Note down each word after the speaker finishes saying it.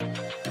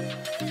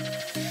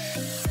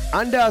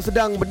Anda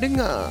sedang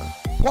mendengar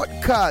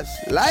podcast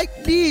like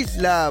this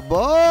lah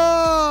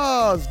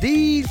bos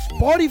di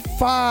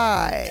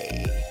Spotify.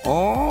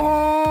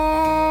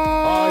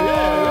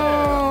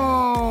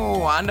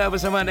 Anda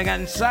bersama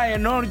dengan saya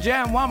Nur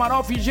Jam Muhammad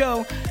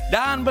Official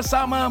dan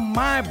bersama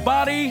my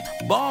buddy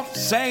Bob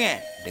Senge.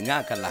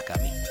 Dengarkanlah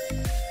kami.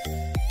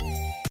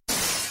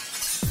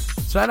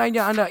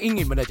 Seandainya anda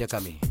ingin mendaja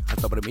kami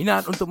atau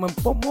berminat untuk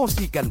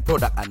mempromosikan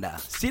produk anda,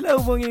 sila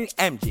hubungi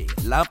MJ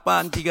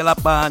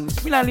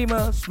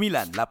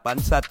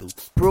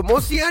 838-95981.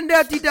 Promosi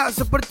anda tidak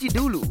seperti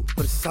dulu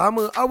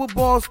bersama Our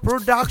Boss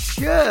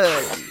Production.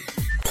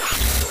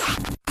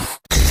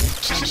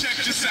 Check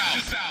this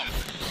out.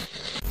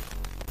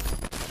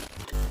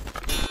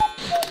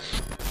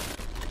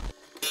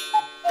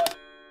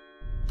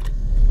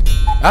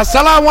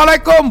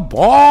 Assalamualaikum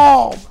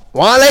Bob.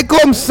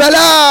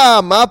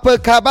 Waalaikumsalam. Apa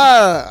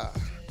khabar?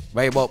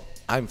 Baik Bob,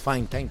 I'm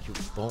fine, thank you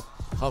Bob.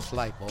 How's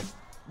life Bob?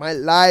 My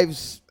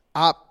life's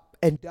up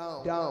and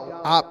down,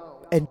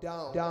 up and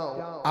down,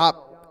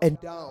 up and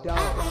down,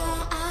 up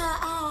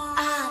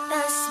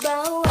and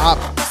down,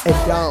 up and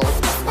down,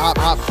 up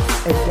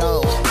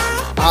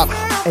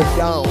and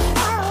down,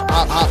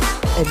 up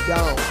and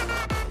down.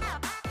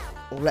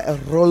 Like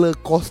a roller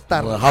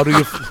coaster. Well,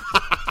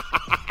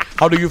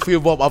 How do you feel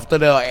Bob after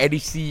the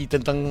edisi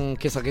tentang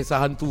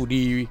kisah-kisah hantu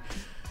di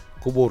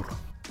kubur?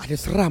 Ada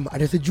seram,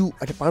 ada sejuk,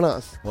 ada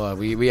panas. Wah,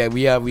 we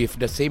are with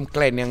the same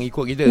clan yang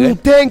ikut kita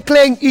Wu-Tang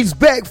Clan is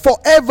back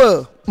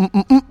forever.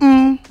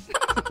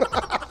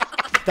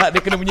 Tak,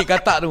 dia kena bunyi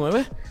katak tu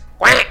apa?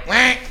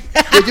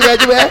 Cuba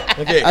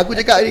Okay. Aku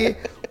cakap ni,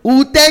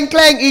 Wu-Tang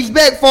Clan is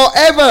back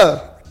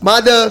forever.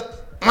 Mother.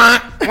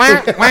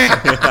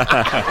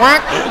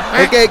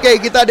 Okay,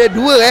 kita ada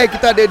dua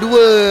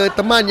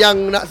teman yang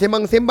nak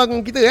sembang-sembang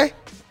dengan kita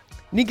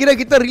Ni kira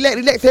kita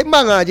relax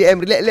sembang lah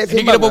JM, relax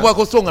Ini sembang. kita berbual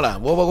kosong lah.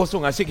 Berbual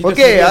kosong asyik kita.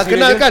 Okay,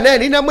 kenalkan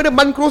ni nama dia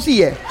Man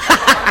Krosi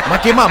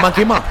Makemah.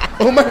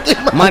 Oh, Man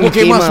Kemah.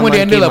 Makemah semua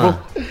dia handle lah bro.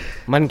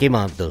 Man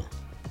Kemah betul.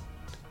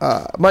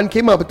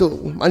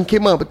 Man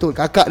Kemah betul.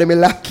 Kakak dia main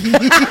lelaki.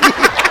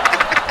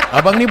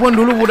 Abang ni pun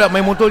dulu budak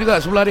main motor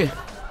juga sebelah dia.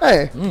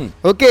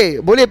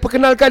 Okay, boleh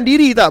perkenalkan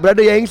diri tak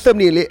brother yang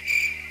handsome ni, Lek?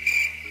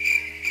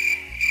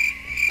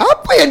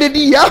 Apa yang dia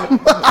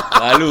diam?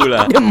 Malu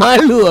lah. Dia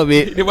malu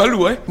habis. Dia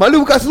malu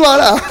Malu buka seluar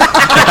lah.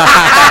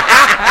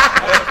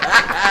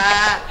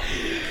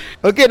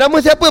 Okay,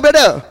 nama siapa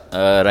brother?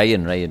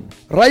 Ryan.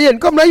 Ryan,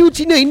 kau Melayu,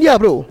 Cina, India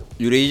bro?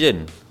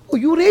 Eurasian. Oh,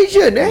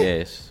 Eurasian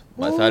Yes.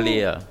 Mak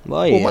Saleh lah.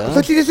 Oh, Baik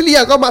Mak Saleh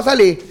lah kau, Mak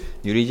Saleh.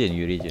 Eurasian.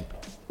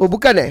 Oh,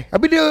 bukan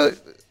Habis dia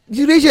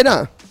Eurasian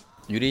lah.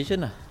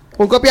 Eurasian lah.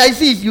 Oh, kau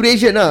PIC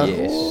Eurasian lah.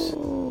 Yes.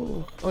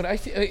 Oh, I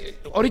see.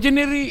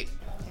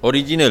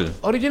 Original.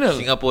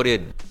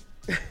 Singaporean.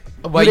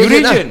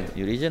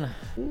 Eurasian lah.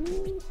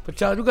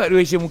 Pecah juga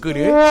Eurasian muka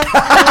dia.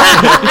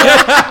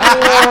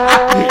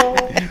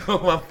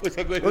 Mampus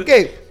aku.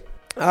 Okay,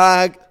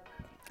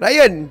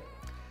 Ryan,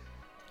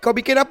 kau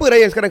bikin apa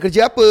Ryan sekarang?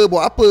 Kerja apa?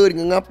 Buat apa?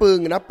 Dengan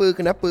apa?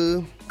 Kenapa?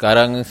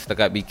 Sekarang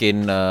setakat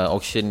bikin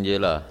auction je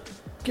lah.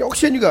 Okay,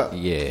 auction juga?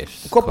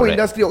 Yes. Kau pun correct.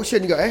 industri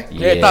auction juga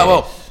Yes. Tak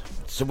Bob.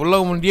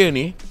 Sebelum dia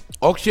ni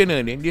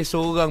auctioneer ni, dia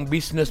seorang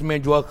businessman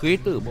jual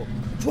kereta Bob.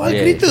 Jual Yes.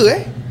 kereta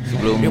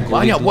Sebelum Dia COVID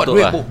banyak buat tutup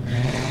duit lah. Bob.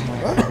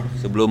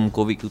 Sebelum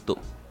COVID tutup.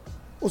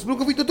 Oh,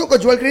 sebelum COVID tutup kau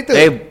jual kereta?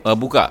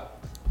 Buka.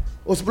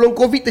 Oh, sebelum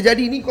COVID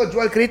terjadi ni kau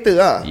jual kereta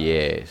lah?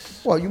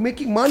 Yes. Wah, you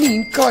making money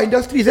in car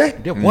industries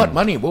Dia buat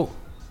money Bob.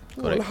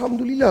 Oh,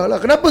 Alhamdulillah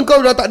lah. Kenapa kau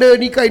dah tak ada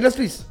ni car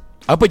industries?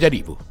 Apa jadi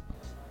Bob?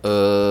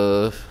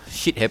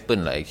 Shit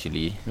happen lah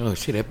actually. Oh,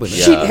 shit happen.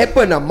 Yeah. Shit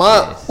happen lah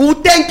mak.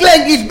 Wu-Tang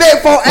Clan is back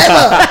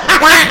forever.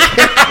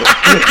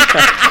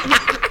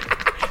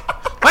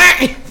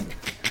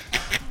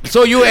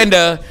 So you and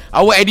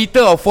our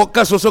editor of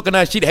forecast also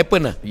kena shit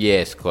happen lah.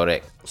 Yes,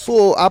 correct.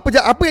 So, apa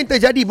yang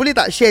terjadi? Boleh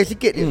tak share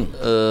sikit je?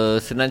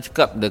 Senang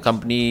cakap the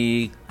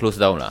company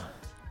close down lah.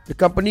 The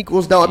company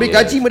close down. Habis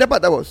Yes. gaji mendapat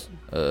tak bos?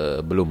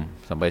 Belum.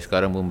 Sampai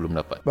sekarang pun belum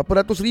dapat.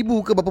 Berapa ratus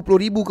ribu ke? Berapa puluh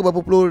ribu ke?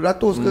 Berapa puluh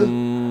ratus ke?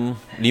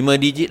 5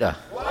 digit lah.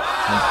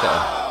 Senang cakap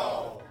lah.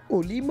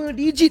 Oh, 5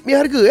 digit punya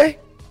harga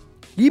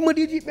 5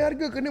 digit punya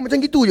harga kena macam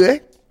gitu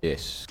je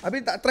Yes.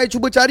 Habis tak try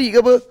cuba cari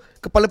ke apa?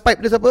 Kepala pipe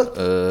dia siapa?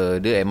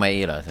 Dia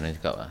MIA lah, senang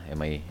cakap lah.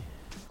 MIA.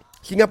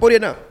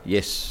 Singaporean lah.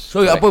 Yes.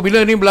 So correct.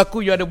 apabila ni berlaku,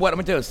 you ada buat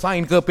macam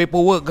sign ke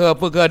paperwork ke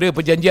apa ke, ada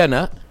perjanjian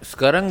lah?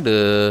 Sekarang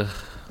the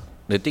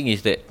thing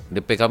is that the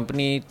pay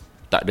company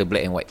tak ada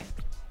black and white.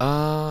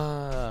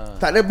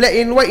 Tak ada black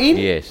and white in?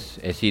 Yes,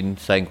 as in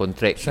sign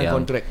contract Sign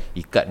yang contract.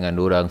 ikat dengan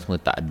dorang semua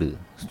tak ada.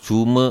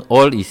 Cuma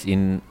all is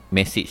in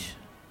message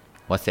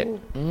WhatsApp.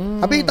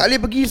 Habis tak boleh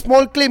pergi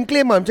small claim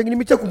lah. Macam ni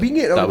macam aku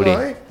bingit Tak lah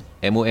boleh.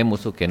 MOM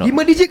also cannot.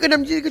 5 digit ke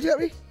 6 digit ke cakap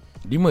ni?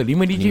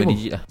 5 digit 5 Bob.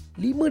 digit lah.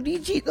 5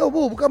 digit tau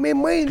bro. Bukan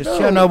main-main tau.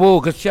 Kesian lah bro,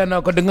 kesian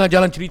lah. Kau dengar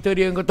jalan cerita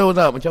dia, kau tahu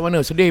tak macam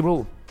mana? Sedih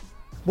bro.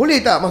 Boleh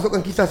tak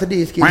masukkan kisah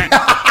sedih sikit?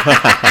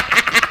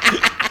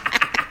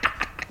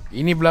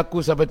 Ini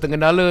berlaku sampai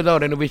tergendala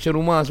tau, renovation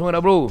rumah semua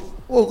dah bro.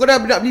 Oh, kau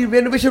dah nak beli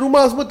renovation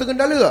rumah semua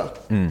tergendala lah?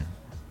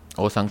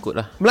 Oh, sangkut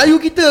lah. Melayu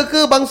kita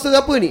ke bangsa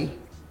apa ni?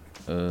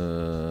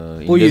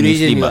 Indian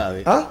Muslim juga, lah.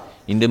 Abid. Ha?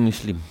 Indian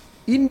Muslim.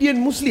 Indian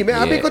Muslim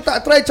Yeah. Habis kau tak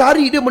try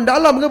cari dia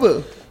mendalam ke apa?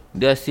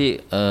 Dia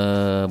asyik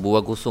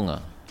berbual kosong lah.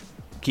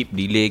 Keep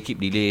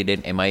delay, then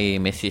MIA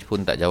message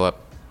pun tak jawab.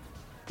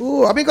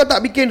 Oh, habis kau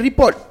tak bikin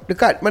report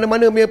dekat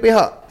mana-mana punya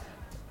pihak?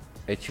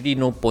 Actually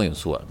no point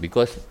also lah.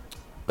 Because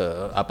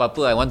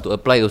apa-apa I want to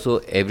apply also,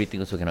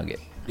 everything also cannot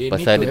get. They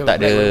Pasal need to dia have tak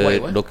ada black and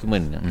white,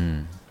 dokumen.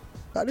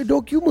 Tak ada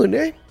dokumen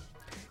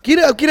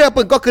Kira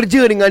apa kau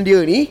kerja dengan dia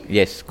ni?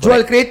 Yes,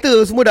 Jual correct.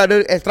 kereta semua dah ada.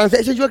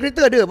 Transaction jual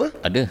kereta ada apa?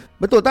 Ada.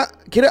 Betul tak?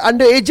 Kira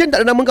under agent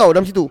tak ada nama kau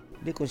dalam situ.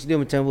 Dia consider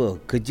macam apa?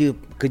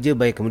 Kerja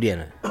bayar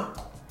kemudian lah.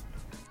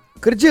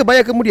 Kerja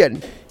bayar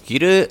kemudian.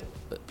 Kira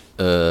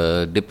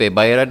dia pay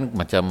bayaran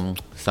macam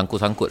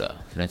sangkut-sangkut lah,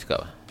 senang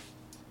cakap lah.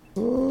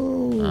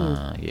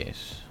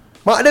 Yes.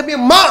 Mak dia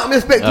punya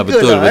spectacle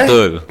betul, lah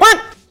betul.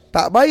 Mak!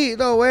 Tak baik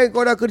tau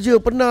kau dah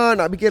kerja pernah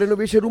nak bikin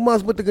renovation rumah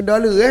semua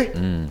tergendala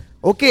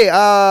Okay,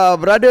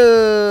 brother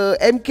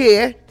MK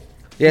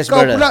Yes,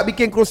 kau brother. pula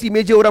bikin kerusi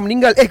meja orang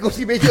meninggal.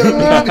 Kerusi meja orang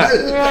meninggal.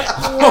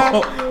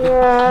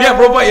 Dia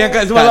provide yang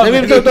kat semalam.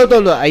 Tapi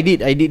betul.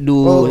 I did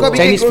do kau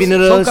bikin Chinese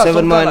funeral songkar 7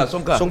 month. lah,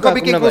 songkar. Kau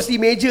bikin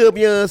kerusi meja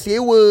punya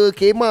sewa,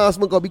 kemah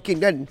semua kau bikin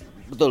kan.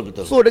 Betul.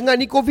 So dengan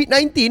ni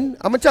COVID-19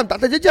 macam tak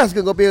terjejas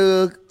ke kau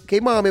punya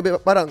kemah punya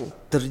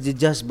barang?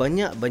 Terjejas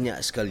banyak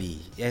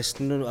sekali.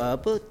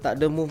 Tak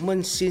ada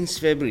movement since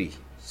February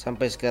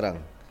sampai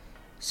sekarang.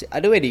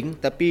 Ada wedding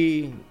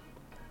tapi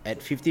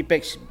at 50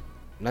 packs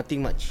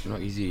nothing much.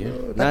 Not easy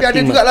Tapi ada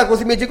jugalah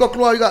kerusi meja kau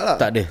keluar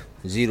jugalah. Tak ada,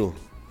 zero.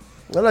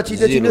 Alah,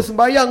 Cina-Cina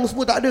sembayang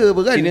semua tak ada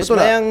apa kan? Cina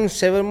Betul tak? sembayang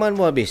 7 month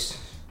pun habis.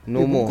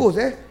 No more. Bungkus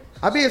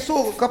Habis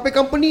so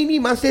company ni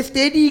masih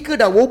steady ke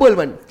dah wobble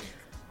man?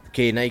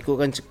 Okay, nak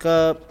ikutkan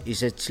cakap is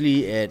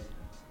actually at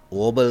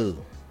wobble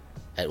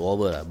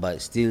lah,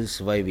 but still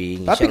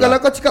surviving. Tapi kalau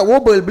kau cakap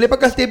wobble, boleh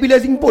pakai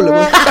stabilizing pole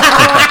apa?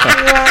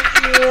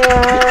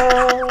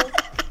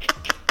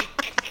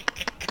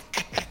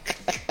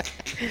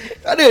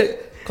 Tak ada.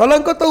 Kalau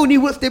kau tahu ni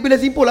word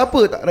stabilizing pole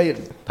apa tak Ryan?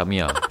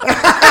 Tamiya.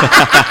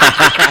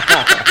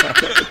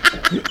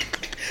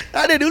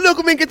 Tak ada, dulu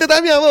aku main kereta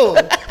Tamiya pun.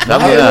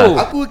 Tamiya.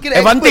 Aku kira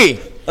Avante.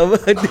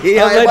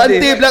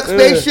 Avante Black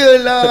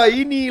Special lah,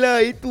 inilah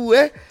itu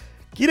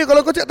Kira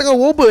kalau kau cakap tengah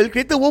wobble,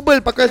 kereta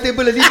wobble pakai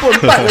stabilizing pole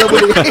 4 kalau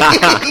boleh.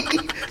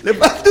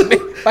 Lepas tu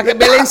Pakai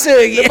balancer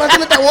lagi. Lepas tu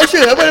letak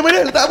washer. Apa nama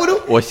dia? Letak apa tu?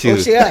 Washer.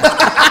 lah.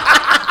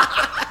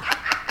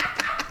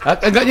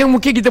 Agaknya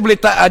mungkin kita boleh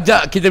tak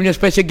ajak kita punya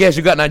special guest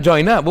juga nak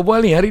join lah. Berbual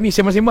ni hari ni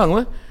sembang-sembang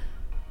lah.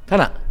 Tak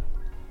nak?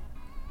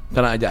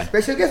 Tak nak ajak?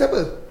 Special guest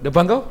apa?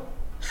 Depan kau?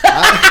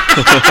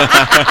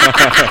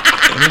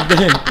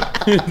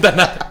 Tak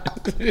nak.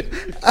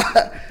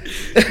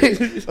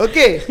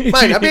 Okay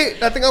Man, habis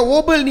dah tengah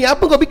wobble ni, apa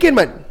kau bikin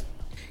Man?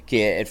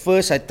 Okay, at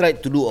first I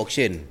tried to do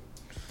auction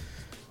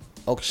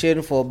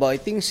for about I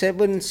think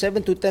 7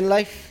 to 10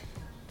 live.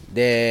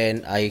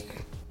 Then I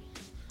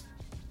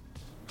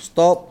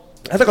stop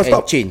Asal kau and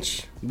stop?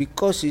 change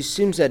because it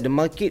seems that the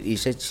market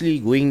is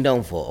actually going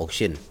down for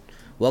auction.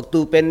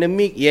 Waktu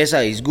pandemic, yes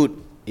lah, it's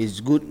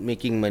good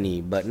making money,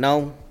 but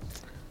now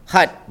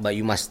hard, but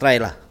you must try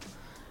lah.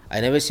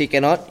 I never say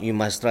cannot, you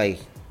must try.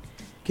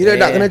 Kira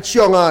nak kena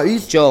ciong lah.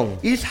 Ciong.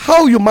 Is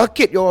how you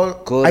market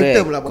your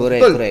item lah.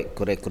 Betul?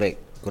 Correct.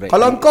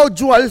 Kalau kau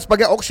jual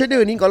sebagai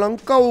auctioneer ni, kalau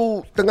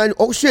kau tengah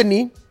auction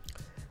ni,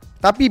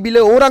 tapi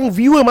bila orang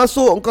viewer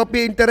masuk, kau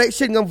punya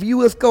interaction dengan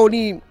viewers kau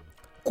ni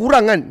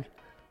kurang kan,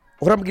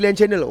 orang pergi lain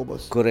channel lah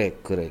bos.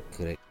 Correct.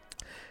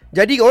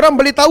 Jadi orang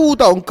boleh tahu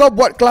tau, kau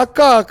buat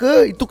kelakar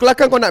ke, itu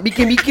kelakar kau nak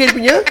bikin-bikin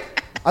punya,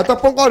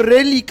 ataupun kau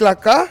really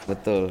kelakar.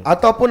 Betul.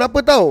 Ataupun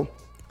apa tau,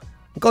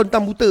 kau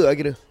hentam buta lah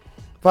kira.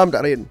 Faham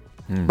tak Ryan?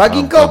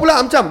 Bagi faham, kau faham. pula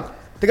macam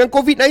dengan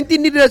COVID-19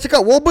 ni dia dah cakap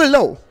wobble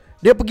tau.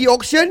 Dia pergi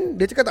auction,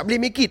 dia cakap tak boleh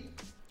make it.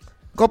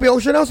 Kau pergi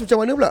auction house macam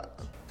mana pula?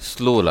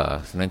 Slow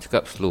lah, senang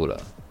cakap slow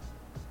lah.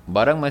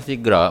 Barang masih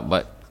gerak,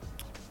 but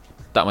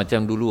tak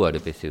macam dulu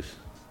ada passive.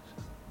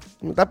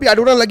 Tapi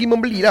ada orang lagi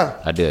membeli lah.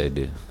 Ada.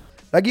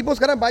 Lagipun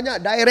sekarang banyak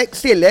direct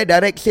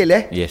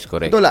sale. Yes,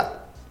 correct. Betul tak?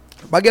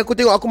 Bagi aku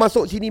tengok, aku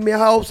masuk sini May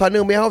House,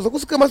 sana May House,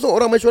 aku suka masuk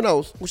orang Mansion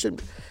House.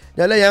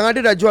 Yalah, yang ada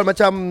dah jual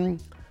macam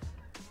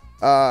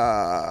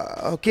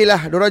okay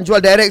lah, diorang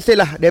jual direct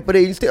sale lah,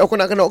 daripada instead aku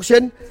nak kena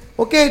auction.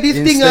 Okay, this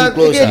Instant thing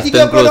close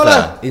okay,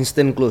 lah. $30.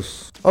 Instant close.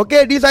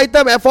 Okay, this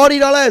item at $40.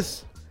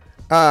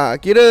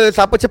 Kira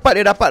siapa cepat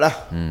dia dapat lah.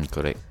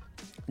 Correct.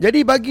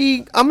 Jadi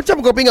bagi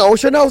macam kau ingat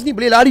auction house ni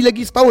boleh lari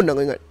lagi setahun dah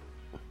kau ingat.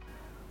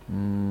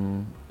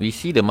 We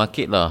see the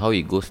market lah, how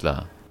it goes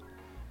lah.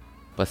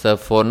 Pasal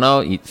for now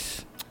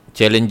it's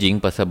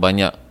challenging pasal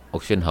banyak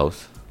auction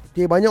house.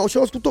 Okay, banyak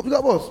auction house tutup juga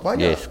bos.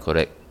 Banyak. Yes,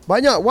 correct.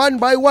 Banyak one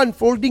by one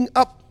folding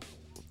up,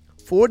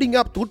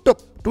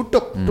 tutup.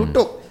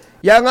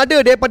 Yang ada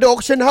daripada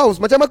auction house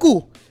macam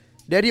aku,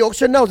 dari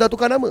auction house dah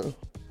tukar nama.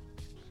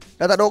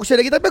 Dah tak ada auction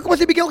lagi, tapi aku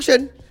masih bikin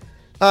auction.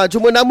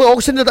 Cuma nama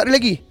auction dah tak ada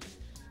lagi.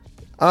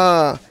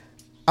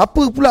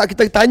 Apa pula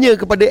kita tanya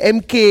kepada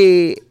MK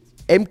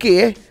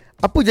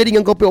apa jadi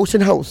dengan kau punya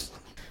auction house?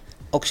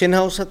 Auction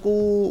house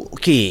aku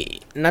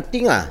okay,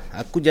 nothing lah.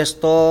 Aku just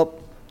stop.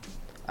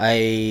 I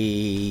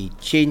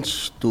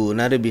change to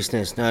another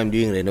business. Now I'm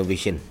doing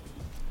renovation.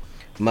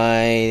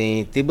 My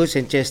tables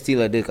and chairs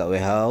still ada kat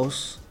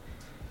warehouse,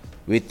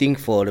 waiting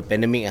for the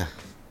pandemic ah.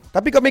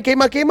 Tapi kau main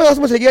kemah-kemah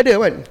semua lagi ada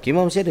kan?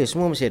 Kemah masih ada,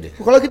 semua masih ada.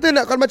 Kalau kita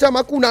nak, kalau macam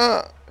aku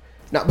nak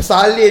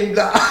bersalin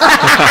pula.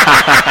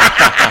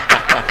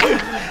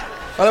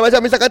 Kalau macam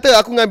misal kata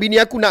aku dengan bini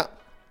aku nak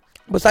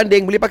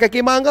bersanding, boleh pakai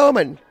kemah kau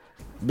man?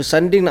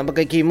 Bersanding nak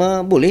pakai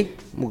kemah boleh.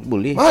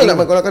 Boleh. Mahal tak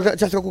man kalau kau nak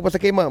charge aku pasal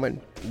kemah man?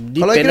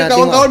 Depend Kalau kira lah,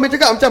 kawan-kawan main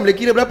cakap macam boleh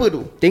kira berapa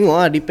tu? Tengok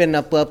lah, depend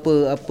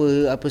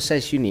apa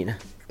size unit lah.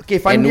 Okay,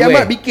 Fandi And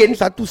Ahmad where? bikin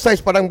satu saiz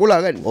padang bola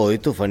kan? Oh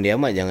itu Fandi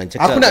Ahmad, jangan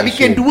cakap. Aku nak kat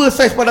bikin show. 2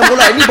 saiz padang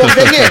bola. Ini box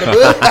ringgit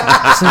apa?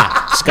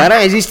 Sekarang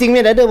existing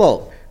ni dah ada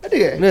bau. Ada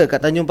ke? Ada kat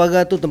Tanjung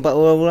Pagar tu, tempat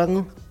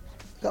orang-orang tu.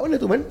 Kat mana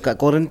tu man? Kat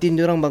kuarantin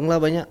diorang Bangla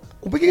banyak.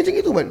 Oh, pergi macam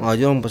itu man?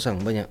 Diorang pasang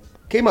banyak.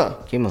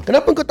 Kemah? Kemah.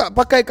 Kenapa kau tak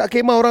pakai kat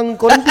kemah orang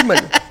kuarantin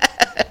man?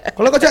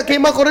 Kalau kau cakap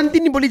kemah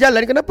kuarantin ni boleh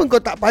jalan, kenapa kau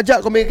tak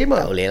pajak kau main Tak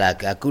kemah? boleh lah,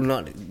 aku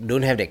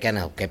don't have that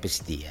kind of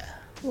capacity lah.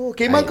 Oh,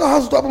 kemah kau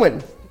house untuk apa man?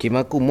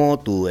 Kemah aku more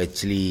to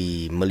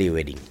actually Malay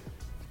wedding.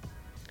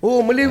 Oh,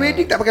 Malay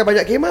wedding tak pakai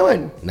banyak kemah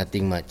man?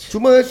 Nothing much.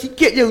 Cuma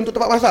sikit je untuk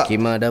tempat masak.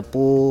 Kemah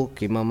dapur,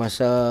 kemah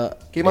masak,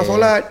 Kemah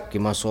solat.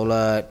 kemah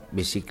solat,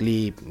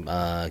 basically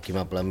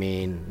kemah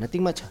pelamin,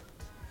 nothing much lah.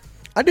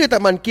 Ada tak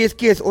man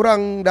kes-kes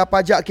orang dah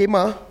pajak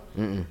kemah,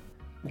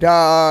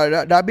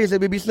 dah habis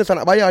lebih bisnes tak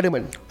nak bayar ada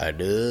man?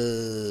 Ada.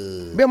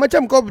 Biar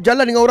macam kau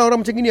jalan dengan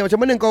orang-orang macam gini, macam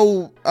mana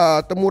kau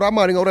temu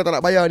ramah dengan orang tak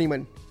nak bayar ni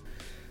man?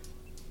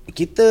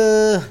 Kita,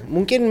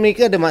 mungkin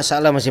mereka ada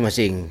masalah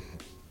masing-masing.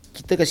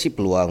 Kita kasih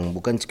peluang,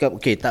 bukan cakap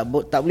okay, tak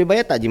boleh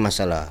bayar tak je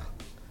masalah.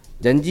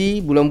 Janji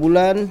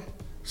bulan-bulan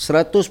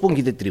 100 pun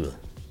kita terima.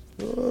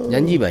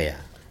 Janji bayar.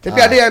 Tapi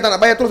ada yang tak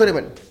nak bayar terus ada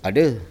man?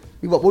 Ada.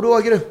 Dia buat bodoh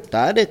lah kira.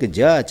 Tak ada,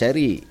 kejar,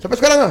 cari. Sampai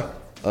sekarang lah?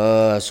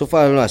 So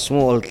far lah,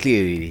 semua all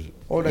clear already.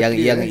 Oh, dah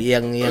clear,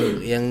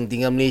 yang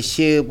tinggal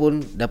Malaysia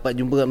pun dapat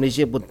jumpa kat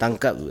Malaysia pun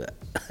tangkap juga.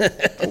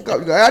 Tangkap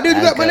juga. Ada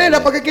juga mana yang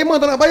dah pakai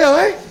kemah tak nak bayar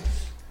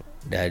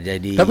Dah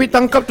jadi. Tapi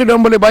tangkap tu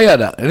diorang boleh bayar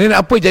tak? Ini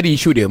apa jadi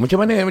isu dia?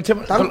 Macam mana?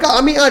 Tangkap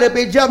ambil lah, dia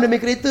pay jam, dia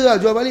ambil kereta lah,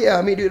 jual balik lah,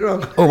 ambil duit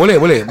orang. Oh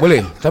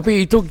boleh.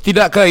 Tapi itu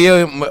tidakkah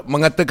ia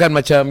mengatakan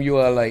macam you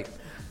are like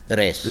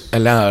Rest.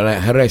 like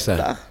harass lah?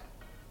 Tak.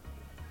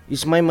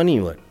 It's my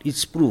money what?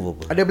 It's proof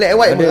apa? Ada black and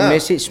white Ada pun,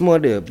 message semua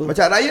ada apa?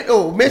 Macam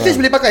Riot, message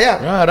boleh pakai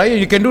lah. Raya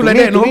you can do To like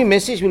me, that no?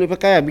 message boleh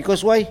pakai lah.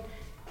 Because why?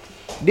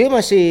 Dia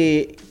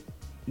masih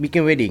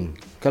bikin wedding.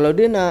 Kalau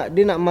dia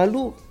nak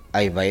malu,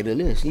 I viral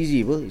lah. It's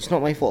easy apa. It's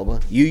not my fault apa.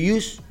 You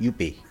use, you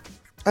pay.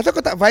 Asal kau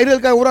tak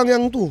viralkan orang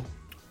yang tu?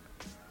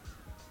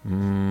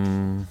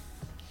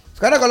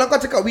 Sekarang kalau kau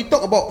cakap we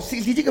talk about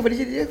 6 digit ke 5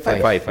 digit?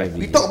 5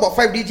 We talk about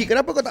 5 digit.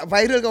 Kenapa kau tak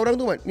viralkan orang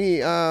tu man?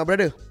 Ni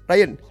brother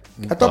Ryan.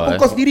 Ataupun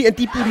kau sendiri yang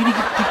tipu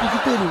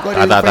kita ni. Kau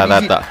ada Tak, 5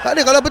 digit. tak. Tak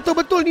ada. Kalau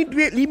betul-betul ni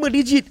duit 5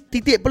 digit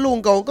titik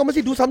pelung kau mesti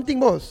do something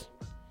boss.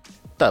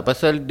 Tak,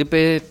 pasal dia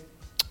punya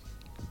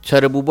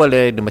cara berbual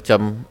dia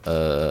macam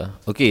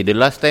okay, the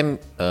last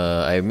time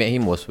I met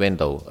him was when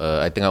tau,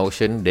 I tengah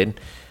auction, then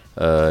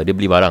dia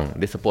beli barang,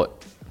 dia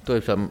support. Tu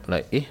macam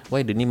like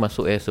why dia ni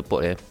masuk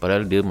support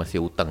padahal dia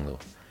masih hutang tau.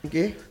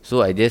 Okay.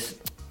 So I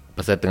just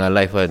pasal tengah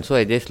live kan, so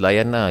I just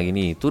layan lah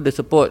gini. Tu dia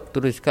support,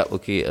 tu dia cakap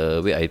okay,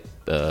 wait I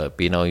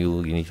pay now you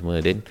gini semua.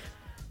 Then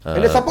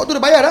And the support tu dah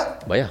bayar tak?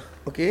 bayar.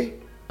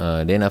 Okay.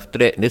 Then after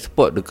that dia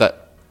support dekat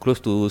close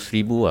to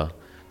 1,000 lah.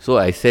 So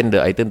I send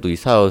the item to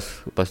his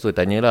house. Lepas tu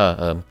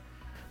tanyalah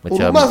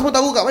macam Rumah semua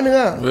tahu kat mana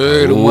lah.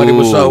 Rumah dia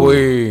besar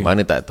weh.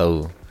 mana tak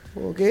tahu.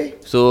 Okay.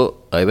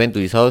 So I went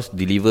to his house,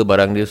 deliver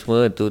barang dia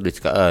semua. Tu dia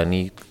cakap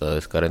ni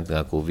sekarang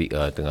tengah covid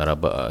tengah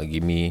rabak,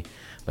 give me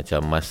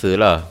macam masa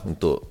lah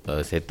untuk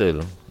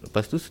settle.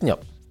 Lepas tu senyap,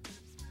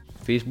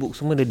 Facebook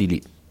semua dia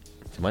delete.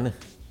 Macam mana?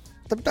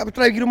 Tapi tak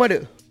try pergi rumah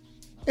dia.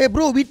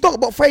 Bro, we talk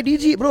about 5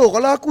 digit bro.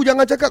 Kalau aku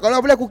jangan cakap. Kalau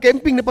boleh aku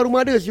camping depan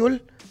rumah dia siul.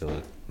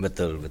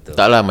 Betul.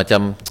 Tak lah,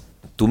 macam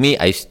to me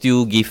I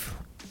still give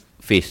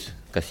face,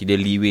 kasih dia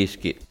leeway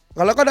sikit.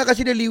 Kalau kau nak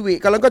kasih dia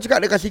leeway, kalau kau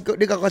cakap dia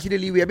kau kasih dia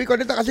leeway, habis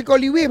kalau dia tak kasih kau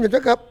leeway macam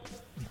cakap.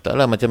 Tak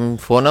lah,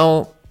 macam for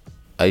now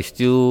I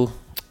still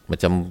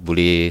macam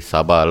boleh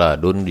sabar lah.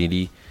 Don't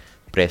really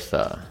press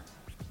lah.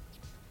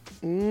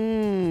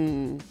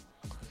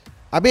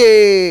 Habis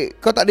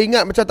kau tak ada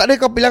ingat macam tak ada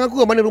kau bilang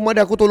aku mana rumah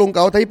dia, aku tolong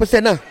kau tapi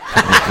persen lah.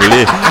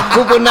 Boleh.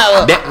 Aku pun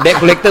nak Debt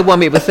collector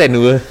pun ambil persen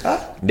tu.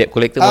 Debt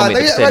collector pun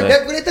ambil Tapi persen.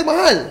 debt collector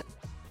mahal.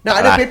 Nak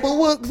ada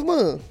paperwork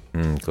semua.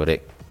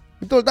 Correct.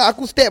 Betul tak?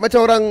 Aku step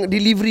macam orang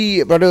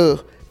delivery,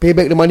 brother.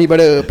 Payback the money,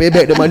 brother.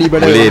 Payback the money,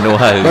 brother. Boleh, no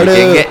hal. Brother, You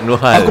can get no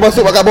hal. aku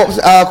masuk pakai box,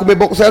 aku main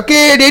box.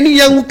 Okay, Denny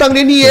yang hutang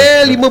Denny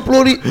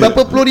 50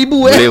 berapa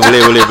ribu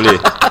Boleh.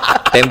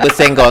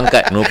 10% kau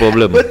angkat, no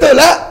problem. Betul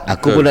lah.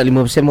 Aku pun nak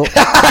 5% mau.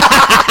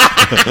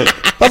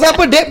 Pasal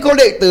apa debt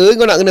collector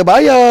kau nak kena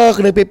bayar,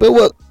 kena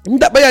paperwork.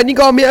 Tak bayar ni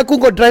kau ambil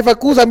aku, kau drive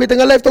aku sambil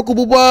tengah live tu aku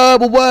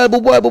berbual.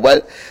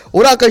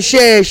 Orang akan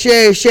share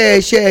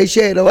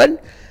tau kan.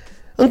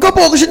 Engkau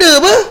pun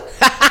auctioneer apa?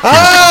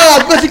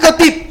 Aku kasih kau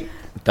tip.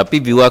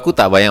 Tapi viewer aku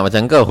tak banyak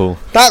macam kau.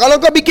 Tak, kalau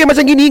kau bikin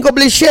macam gini, kau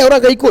boleh share, orang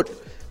akan ikut.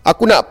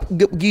 Aku nak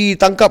pergi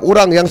tangkap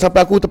orang yang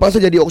sampai aku terpaksa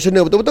jadi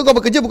auctioneer. Betul-betul kau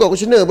bekerja bukan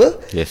auctioneer apa?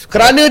 Yes,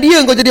 kerana dia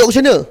kau jadi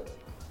auctioneer.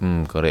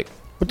 Correct.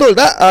 Betul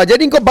tak?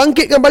 Jadi kau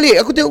bangkitkan balik.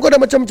 Aku tengok kau dah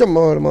macam-macam.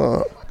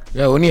 Alamak.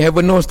 Ya, ni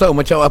heaven knows tau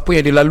macam apa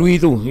yang dia lalui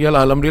tu.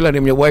 Yalah, alhamdulillah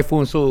dia punya wife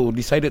pun so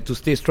decided to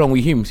stay strong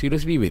with him.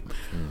 Seriously, babe.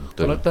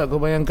 Kalau tak,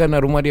 kau bayangkan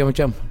lah rumah dia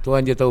macam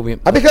Tuhan je tahu,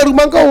 babe. Habis kan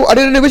rumah kau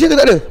ada renovation ke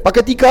tak ada?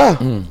 Pakai tika.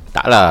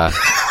 Taklah.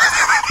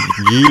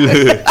 Gila.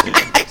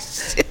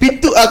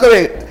 Pintu kau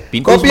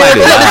Pintu kau semua ada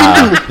ada lah.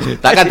 pintu.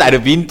 Takkan tak ada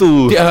pintu.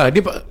 Dia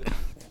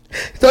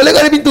Toilet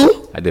kau ada pintu?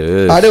 Ada.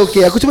 Ada,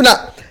 okey.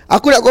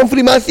 Aku nak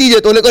konfirmasi je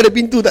toilet kau ada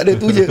pintu tak ada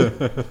tu je.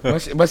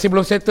 masih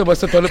belum settle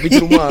pasal toilet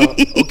pintu rumah.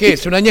 Okey,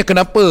 sebenarnya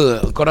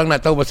kenapa korang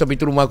nak tahu pasal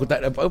pintu rumah aku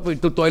tak ada apa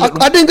itu toilet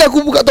rumah? Ada ke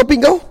aku buka topik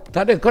kau?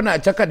 Tak ada, kau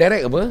nak cakap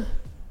direct apa?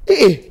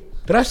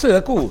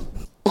 Terasa aku.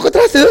 Kau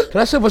terasa?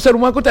 Terasa pasal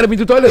rumah aku tak ada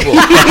pintu toilet pun.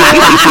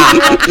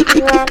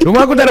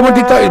 Rumah aku tak ada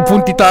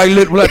punti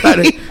toilet pula,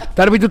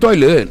 tak ada pintu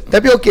toilet.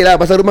 Tapi okey lah,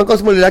 pasal rumah kau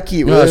semua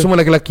lelaki. Semua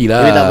lelaki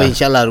lah. Tapi tak apa,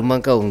 insyaAllah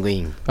rumah kau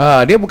ongoing.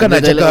 Dia bukan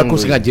nak Pintu cakap toilet aku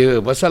ongoing. sengaja.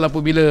 Pasal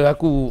apabila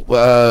aku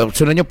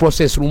sebenarnya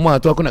proses rumah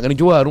tu aku nak kena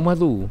jual rumah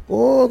tu.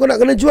 Oh, kau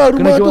nak kena jual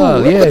rumah Kena tu. jual,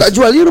 Kau yes. tak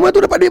jual je rumah tu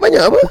dapat duit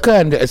banyak apa?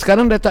 Bukan,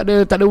 sekarang dah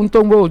tak ada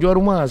untung bro jual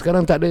rumah.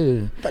 Sekarang tak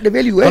ada. Tak ada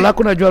value Kalau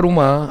aku nak jual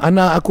rumah,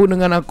 anak aku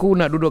dengan aku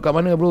nak duduk kat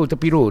mana bro?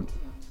 Tepi road.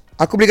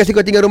 Aku boleh kasih kau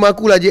tinggal rumah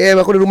aku lah JM.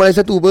 Aku ada rumah lain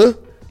satu apa?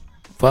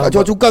 Faham? Kat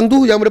Cuar Cukang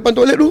tu yang depan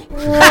toilet tu.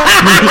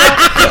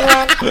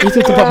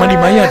 Itu tempat mandi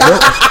mayat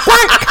bro.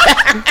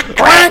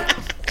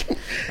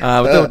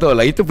 Betul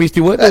lah. Itu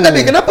peristiwa tu. Tapi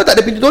kenapa tak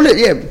ada pintu toilet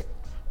JM?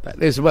 Tak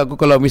ada, sebab aku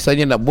kalau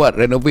misalnya nak buat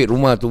renovate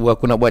rumah tu,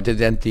 aku nak buat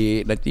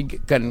cantik-cantik, nanti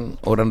kan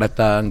orang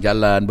datang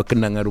jalan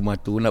berkenang dengan rumah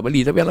tu nak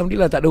beli, tapi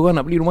alhamdulillah tak ada orang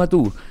nak beli rumah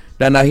tu.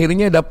 Dan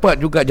akhirnya dapat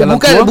juga jalan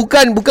keluar.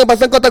 Bukan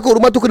pasal kau takut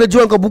rumah tu kena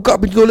jual, kau buka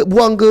pintu toilet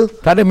buang ke?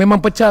 Tak ada,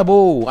 memang pecah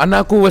bro.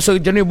 Anak aku masa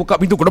jenis buka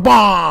pintu kena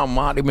bam.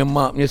 Mak dia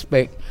memang punya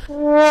spek.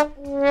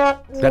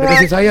 Tak ada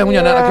kasih sayang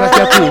punya anak lelaki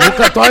aku.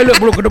 Buka toilet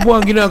bro kena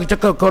buang gini. Aku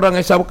cakap kau orang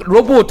Aisyah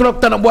roboh tu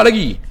tak nak buat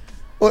lagi.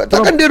 Oh,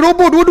 takkan dia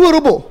roboh, dua-dua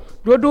roboh?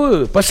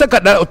 Dua-dua. Pasal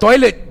kat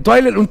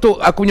toilet untuk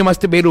aku punya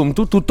master bedroom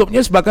tu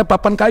tutupnya sebagai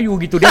papan kayu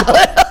gitu dia.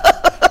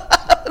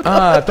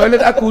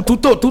 Toilet aku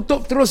tutup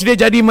terus dia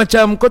jadi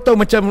macam, kau tahu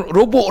macam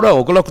robok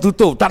tau kalau aku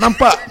tutup. Tak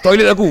nampak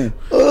toilet aku.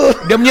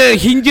 Dia punya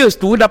hinges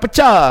tu dah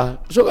pecah.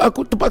 So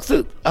aku terpaksa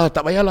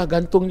tak payahlah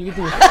gantung je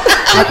gitu.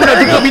 Aku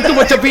nak tutup pintu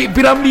macam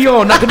piramli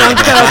tau. Nak kena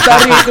angkat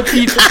tarik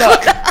tepi tetap.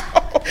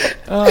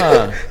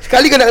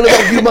 Sekali kau nak kena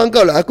buat rumah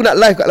kau lah. Aku nak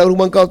live kat dalam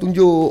rumah kau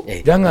tunjuk.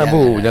 Jangan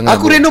bro, jangan.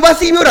 Aku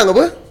renovasi ni orang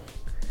apa?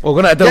 Oh,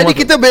 kau nak tahu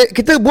jadi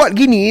kita buat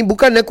gini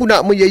bukan aku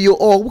nak menyayo.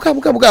 Bukan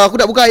aku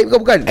nak buka aib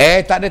kau, bukan.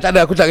 tak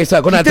ada aku tak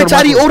kisah. Kau nak Kita tahu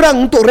cari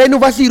orang untuk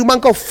renovasi rumah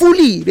kau,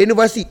 fully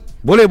renovasi.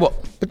 Boleh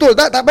bok. Betul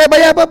tak? Tak payah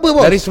bayar apa-apa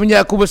bos. Dari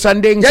semenjak aku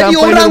bersanding jadi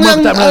sampai rumah aku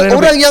tak pernah renovate.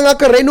 orang yang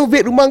akan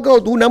renovate rumah kau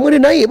tu nama dia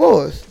naik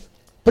bos.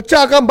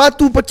 Pecahkan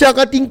batu,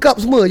 pecahkan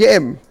tingkap semua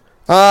JM.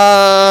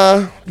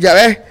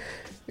 Sekejap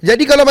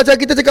Jadi kalau macam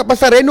kita cakap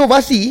pasal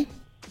renovasi,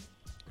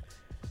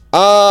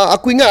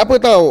 aku ingat apa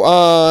tahu,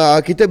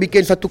 kita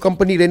bikin satu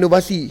company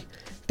renovasi,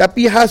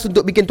 tapi khas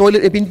untuk bikin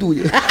toilet dan pintu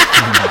je.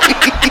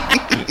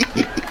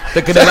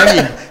 Terkenal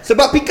lagi.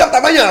 Sebab pick up tak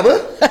banyak apa.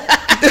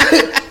 Kita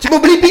cuma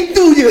beli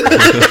pintu je.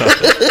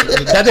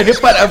 Tak ada, dia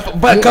part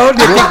kau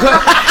dia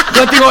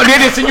kau tengok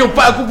dia senyum,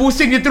 part aku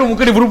pusing dia terus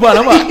muka dia berubah,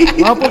 nampak?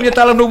 Apa dia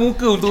talam dua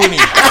muka untuk ni.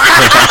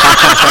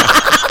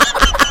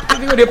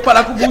 Kau tengok dia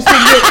part aku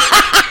pusing dia.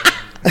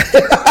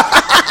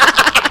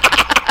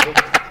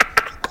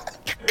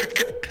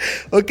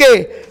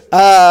 Okay.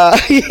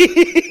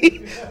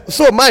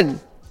 So Man,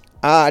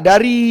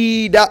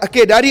 dari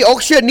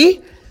auction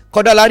ni kau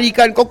dah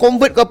larikan, kau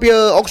convert kau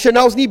punya auction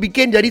house ni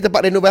bikin jadi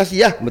tempat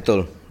renovasi lah.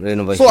 Betul,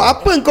 renovasi. So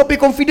apa kau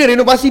punya confident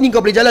renovasi ni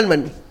kau boleh jalan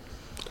Man?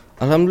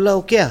 Alhamdulillah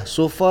okay lah.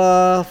 So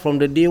far from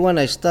the day one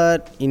I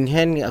start in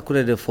hand, aku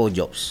dah ada 4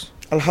 jobs.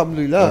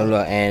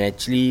 Alhamdulillah. And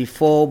actually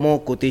 4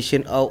 more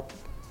quotation out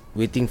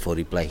waiting for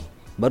reply.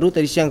 Baru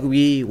tadi siang aku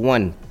pergi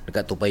one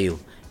dekat Toa Payoh,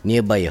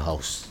 nearby your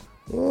house.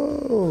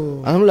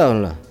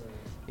 Alhamdulillah.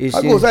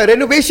 Bagus lah.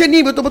 Renovation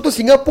ni betul-betul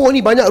Singapura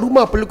ni banyak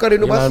rumah perlukan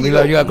renovasi.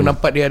 Alhamdulillah juga aku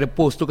nampak dia ada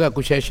post tu kan.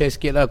 Aku share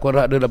sikit lah. Aku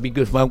harap dia dah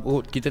biggest.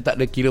 Kita tak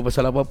ada kira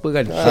pasal apa-apa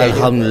kan.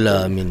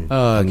 Alhamdulillah, amin.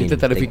 Kita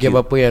tak ada fikir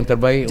apa-apa yang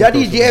terbaik.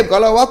 Jadi JM,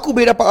 kalau aku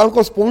boleh dapat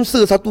kau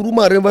sponsor satu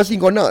rumah renovasi,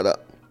 kau nak tak?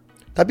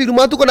 Tapi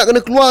rumah tu kau nak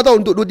kena keluar tau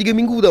untuk 2-3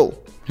 minggu tau.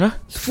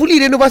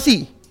 Fully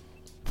renovasi.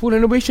 Full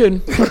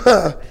renovation.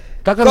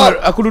 Takkan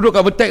aku duduk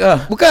kat Betek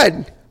lah.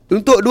 Bukan.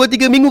 Untuk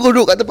 2-3 minggu kau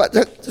duduk kat tempat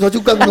Cuar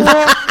Cukang tu.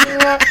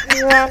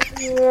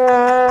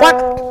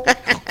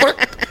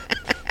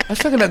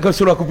 Asal kena kau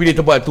suruh aku pilih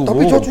tempat tu?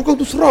 Tapi Cuar Cukang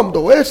tu seram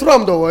tau.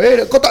 Seram tau.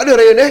 Kau tak ada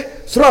Ryan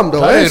Seram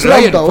tau.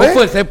 Seram tau.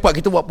 First tempat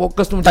kita buat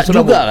podcast tu macam Tak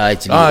seram. jugalah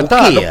actually.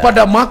 Tak, Okay lepas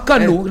dah makan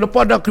tu,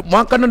 lepas dah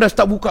makanan dah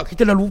start buka,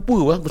 kita dah lupa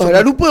lah.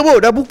 Dah lupa bro.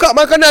 Dah buka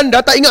makanan,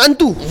 dah tak ingat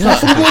hantu.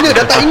 Sesungguhnya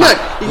dah tak ingat.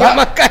 Ingat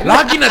makan.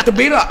 Lagi nak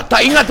terberak,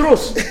 tak ingat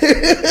terus.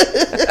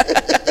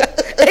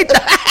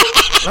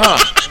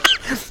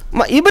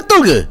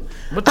 betul ke?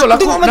 Betul, aku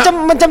aku tengok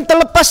nak- macam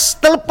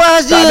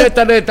terlepas je.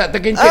 Tak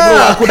terkencing bro.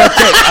 Aku dah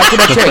check.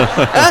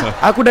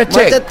 Aku dah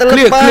check. Macam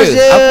Clear. terlepas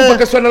je. Aku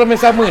pakai soalan dalam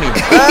yang sama ni.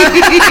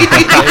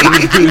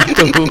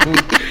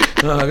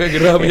 Kan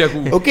geram je aku.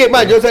 Okey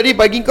Man, Jom tadi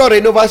bagi kau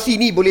renovasi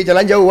ni boleh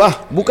jalan jauh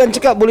lah. Bukan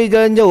cakap boleh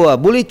jalan jauh lah,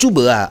 boleh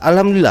cuba lah.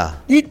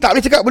 Alhamdulillah. Ni tak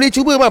boleh cakap boleh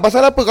cuba Man.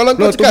 Pasal apa? Kalau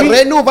kau No, cakap to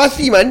me-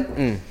 renovasi Man,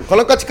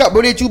 kalau kau cakap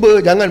boleh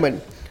cuba, jangan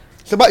Man.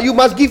 Sebab you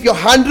must give your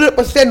 100%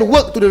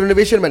 work to the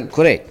renovation Man.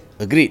 Correct.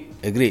 Agreed.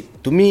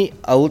 To me,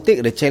 I will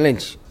take the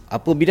challenge.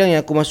 Apa bidang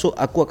yang aku masuk,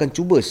 aku akan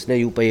cuba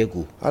sedaya upaya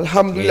aku.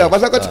 Alhamdulillah.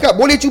 Pasal kau cakap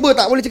boleh cuba,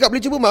 tak boleh cakap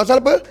boleh cuba. Pasal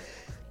apa?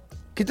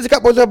 Kita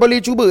cakap pasal boleh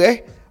cuba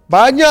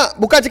banyak,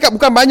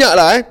 bukan banyak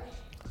lah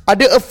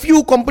Ada a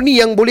few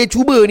company yang boleh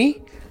cuba ni.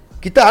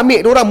 Kita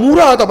ambil diorang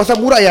murah tau. Pasal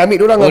murah ya,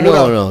 ambil diorang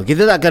murah. No.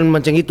 Kita takkan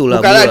macam itulah.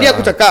 Bukanlah, ni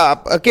aku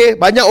cakap. Okay,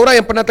 banyak orang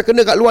yang pernah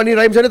terkena kat luar ni.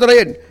 Ryan, macam mana tu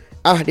Ryan?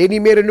 Dia ni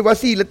main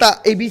renovasi,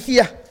 letak ABC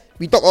lah.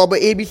 We talk about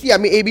ABC,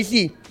 ambil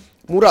ABC.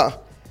 Murah.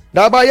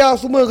 Dah bayar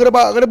semua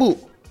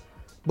gerebak-gerebuk.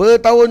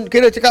 Bertahun,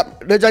 kira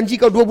cakap dah janji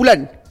kau 2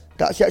 bulan.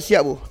 Tak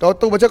siap-siap pun.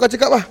 Tahu-tahu macam kau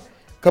cakap lah.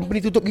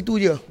 Company tutup gitu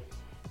je.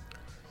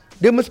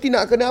 Dia mesti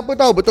nak kena apa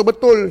tahu,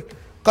 betul-betul.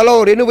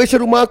 Kalau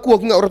renovation rumah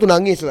aku ingat orang tu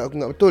nangis lah. Aku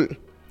ingat betul.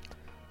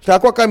 So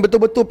aku akan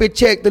betul-betul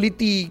paycheck,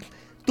 teliti.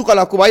 Tu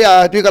kalau aku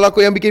bayar. Tu kalau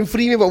aku yang bikin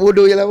free ni buat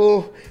bodoh je lah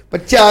boh.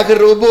 Pecah ke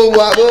roboh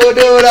buat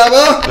bodoh lah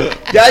boh.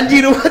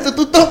 Janji rumah tu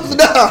tutup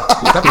sudah.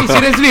 Tapi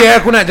seriously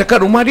aku nak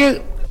cakap rumah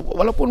dia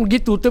walaupun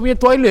begitu, dia punya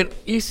toilet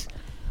is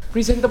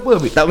presentable.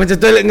 Tak macam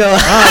toilet kau.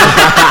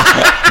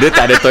 Dia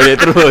tak ada toilet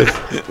terus.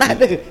 Tak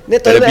ada. Dia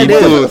Tak ada toilet pintu.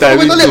 ada. Tak ada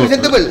Apa toilet pintu.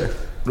 presentable?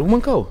 Rumah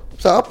kau.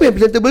 So apa yang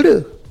presentable dia?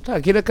 Tak,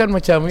 kira kan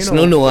macam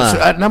Senonoh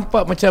lah.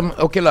 nampak macam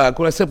okey lah,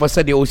 aku rasa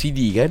pasal dia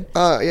OCD kan.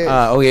 Yes.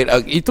 Okey,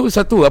 itu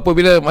satu.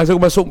 Apabila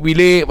masuk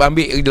bilik,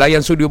 ambil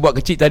layan studio buat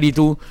kecil tadi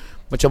tu,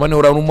 macam mana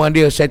orang rumah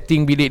dia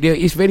setting bilik dia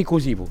is very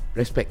cozy pun.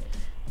 Respect.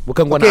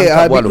 Bukan gua nak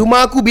angkat buat lu.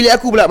 rumah aku, bilik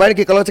aku pula.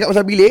 Okay, kalau cakap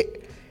pasal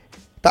bilik,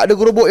 tak ada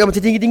gerobok yang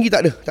macam tinggi-tinggi,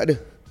 tak ada.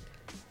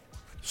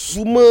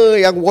 Semua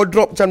yang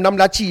wardrobe macam 6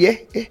 laci 1,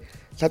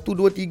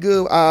 2,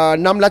 3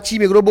 6 laci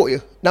punya gerobok je.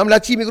 6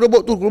 laci punya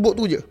gerobok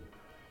tu je.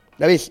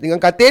 Dah habis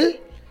dengan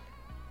katil.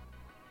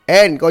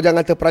 And kau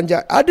jangan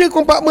terperanjat. Ada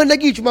kompartmen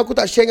lagi, cuma aku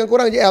tak share dengan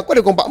korang je. Aku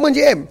ada kompartmen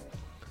JM.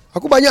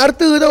 Aku banyak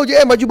harta tau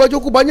JM. Baju-baju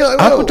aku banyak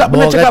tau. Aku tak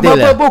pernah Bawa cakap katil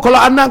apa-apa lah. pun. Kalau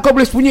anak kau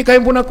boleh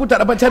sembunyikan handphone aku, tak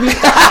dapat cari.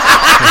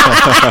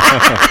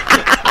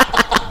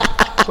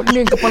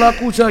 Pening kepala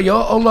aku saya. Ya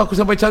Allah, aku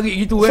sampai cari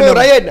gitu So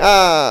Ryan,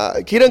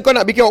 kira kau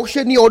nak bikin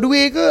auction ni all the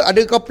way ke?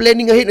 Ada kau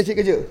planning ahead nak cari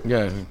kerja?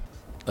 Yeah.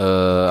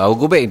 I will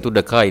go back into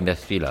the car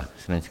industry lah,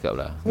 senang cakap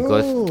lah.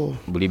 Because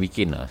boleh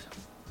bikin lah.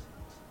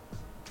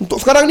 Untuk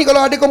sekarang ni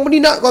kalau ada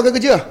company nak, kau akan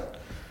kerja lah?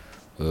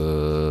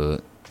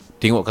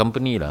 Tengok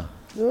company lah.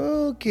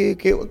 Okay.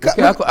 Okay,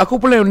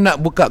 aku pun nak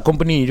buka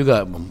company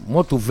juga.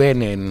 More to van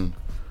and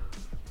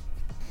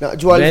Nak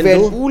jual Van van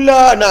tu?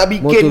 pula, nak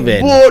bikin Motor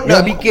van. boat,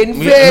 nak bikin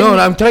van. No,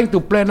 I'm trying to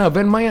plan lah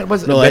van mayat.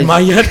 No, Van I-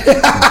 mayat.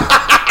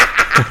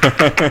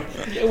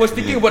 I was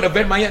thinking about the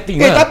van mayat thing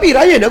lah. Tapi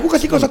Ryan, aku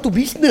kasih kau satu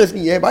business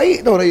ni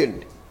baik tau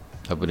Ryan.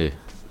 Apa dia?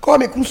 Kau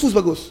ambil kursus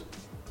bagus.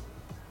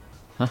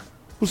 Hah?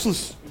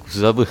 Kursus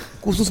Khusus apa?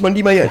 Kursus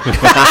mandi mayat.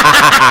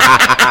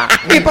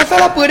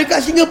 Pasal apa dekat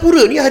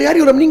Singapura ni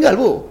hari-hari orang meninggal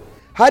bro.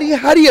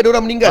 Hari-hari ada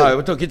orang meninggal.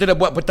 Betul, kita dah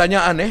buat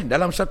pertanyaan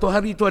dalam satu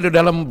hari tu ada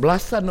dalam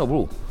belasan tau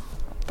bro.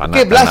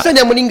 Belasan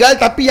yang meninggal,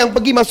 tapi yang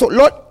pergi masuk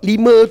lot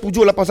 5,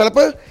 7, 8. Pasal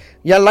apa?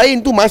 Yang lain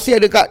tu masih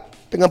ada kat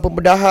tengah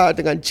pembedahan,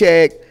 tengah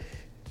cek.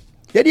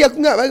 Jadi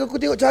aku ingat, aku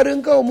tengok cara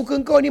kau, muka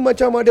kau ni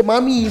macam ada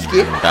mami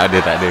sikit. Tak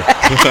ada.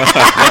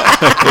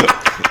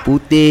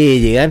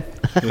 Putih je kan.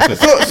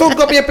 So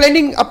kau punya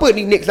planning apa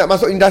ni next, nak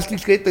masuk industri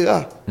kereta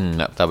lah?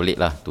 Nak tak balik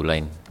lah tu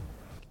line.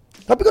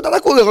 Tapi kau tak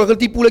takut ke kalau kena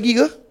tipu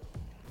lagi ke?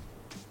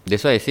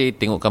 That's why I say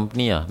tengok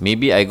company lah.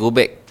 Maybe I go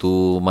back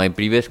to my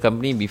previous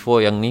company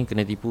before yang ni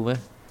kena tipu kan.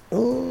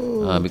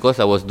 Because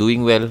I was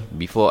doing well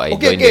before I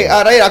joined Okay,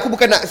 them. Ryan, aku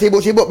bukan nak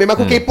sibuk-sibuk, memang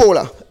aku kepo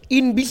lah.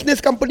 In business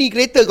company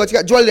kereta, kau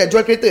cakap jual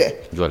kereta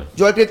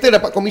Jual. kereta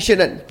dapat commission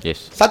kan?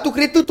 Yes. Satu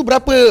kereta tu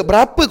berapa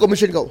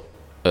commission kau?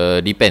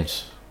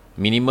 Depends.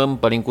 Minimum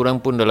paling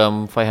kurang pun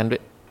dalam 500.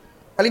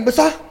 Paling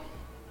besar?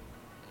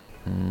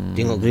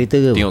 Tengok kereta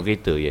ke? Tengok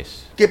kereta,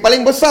 yes. Okay,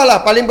 paling besar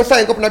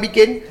yang kau pernah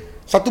bikin.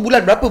 Satu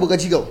bulan berapa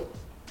gaji kau?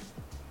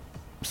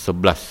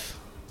 11.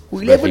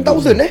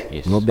 11,000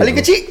 Yes. Not bad. Paling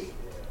kecil?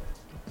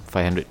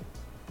 500.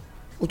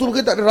 Tu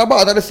mungkin tak ada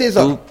rabak, tak ada sales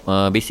lah. Tu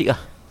basic lah.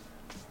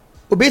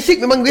 Basic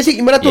memang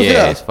basic 500 je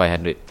lah. Yes,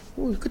 500.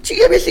 Kecil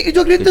lah basic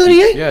jual kereta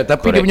ni Ya,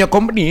 tapi dia punya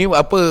company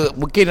apa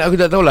mungkin aku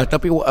tak tahulah,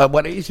 tapi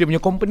what it is, dia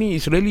punya company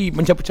is really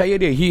macam percaya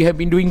dia. He have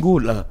been doing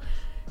good lah.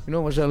 You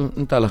know, pasal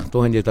entahlah,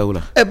 Tuhan je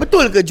tahulah.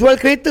 Betul ke jual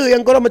kereta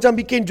yang korang macam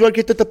bikin jual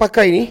kereta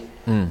terpakai ni?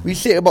 We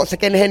say about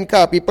second hand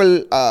car,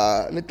 people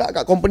letak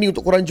kat company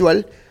untuk korang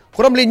jual.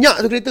 Korang boleh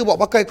nyak tu kereta bawa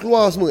pakai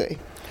keluar semua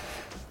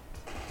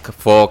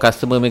For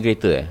customer punya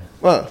kereta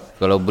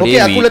Kalau boleh Okay,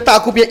 aku letak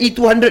aku punya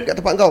E200 kat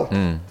tempat kau.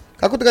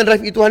 Aku tengah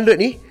drive E200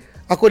 ni,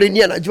 aku ada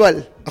niat nak jual.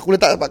 Aku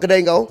letak tempat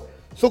kedai kau.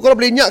 So korang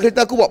boleh nyak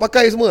kereta aku bawa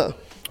pakai semua.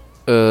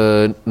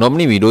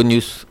 Normally we don't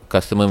use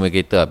customer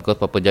medicator because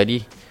apa-apa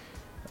jadi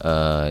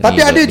Tapi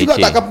ni ada juga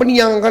leceh. tak company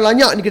yang akan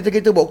lanyak ni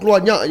kereta-kereta bawa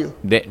keluar nyak je.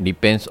 That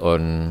depends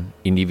on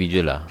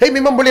individual lah. Hey,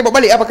 memang boleh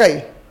bawa balik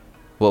pakai.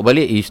 Bawa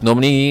balik is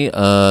normally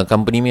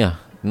company punya,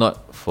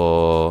 not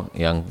for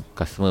yang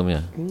customer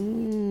punya.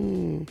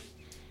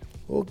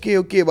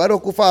 Okey, baru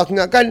aku faham. Aku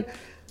ingatkan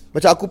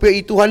macam aku pay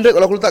E200,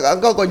 kalau aku letak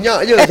kat kau nyak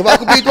je. Sebab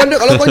aku pay E200,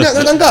 kalau kau nyak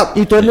kena tangkap.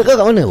 E200 kau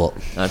kat mana, Bok?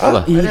 Tu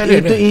lah.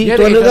 E200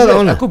 kau kat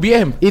mana? Aku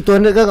BM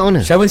E200 kau kat mana?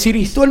 7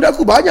 series. E200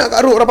 aku banyak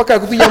kat Road orang pakai,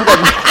 aku pinjamkan.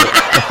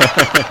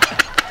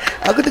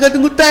 Aku tengah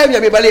tunggu time je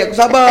ambil balik. Aku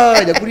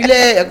sabar je, aku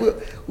relax. Aku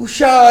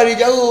usah dia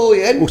jauh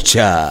kan.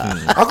 Uca.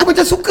 Aku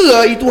macam suka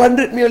lah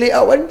E200 punya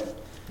layout kan.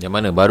 Yang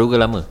mana? Baru ke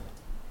lama?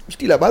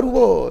 Mestilah baru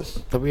bos.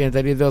 Tapi yang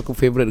tadi tu aku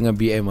favourite dengan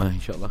BM lah,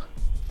 insyaAllah.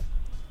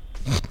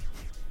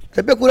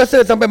 Tapi aku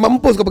rasa sampai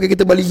mampus kau pakai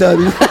kereta Baliza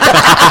tu.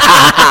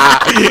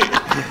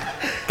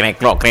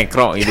 Krek-krok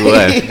gitu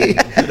kan.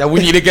 Dah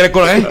bunyi dia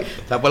kira-kira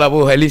Tak apalah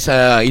bro, at least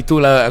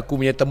itulah aku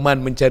punya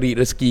teman mencari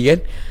rezeki kan.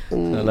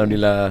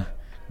 Alhamdulillah.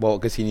 Bawa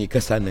ke sini,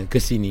 ke sana,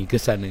 ke sini, ke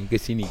sana, ke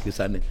sini, ke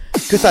sana.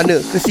 Ke sana,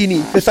 ke sini,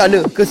 ke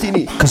sana, ke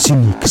sini. Ke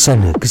sini, ke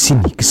sana, ke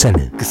sini, ke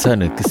sana.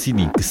 Kesana,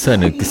 kesini,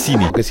 kesana,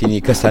 kesini. Ke sini,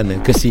 ke sana,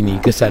 ke sini,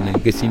 ke sana,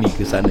 ke sini,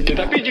 ke sana.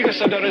 Tetapi jika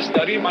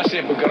saudara-saudari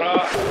masih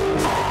bergerak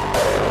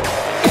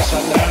ke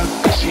sana,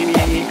 ke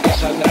sini, ke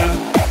sana,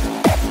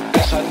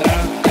 ke sana,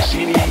 ke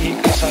sini,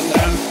 ke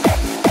sana,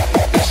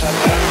 ke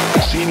sana,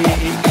 ke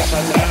sini, ke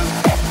sana,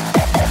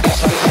 ke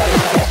sana.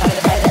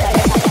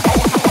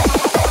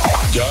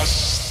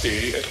 Just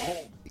stay at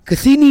home. Ke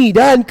sini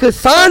dan ke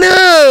sana.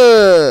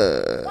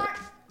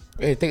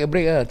 Take a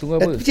break lah.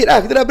 Tunggu apa? Kecil lah,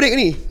 kita dah break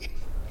ni.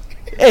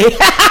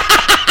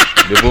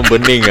 Dia pun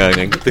bening lah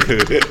dengan kita.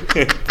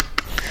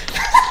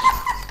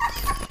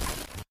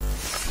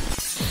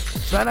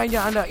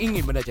 Seandainya anda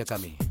ingin menaja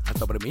kami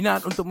atau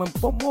berminat untuk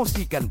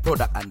mempromosikan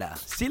produk anda,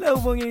 sila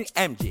hubungi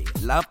MJ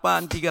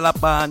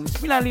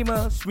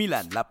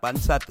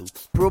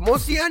 838-95981.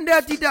 Promosi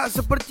anda tidak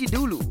seperti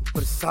dulu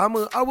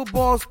bersama Our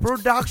Boss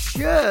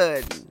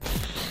Production.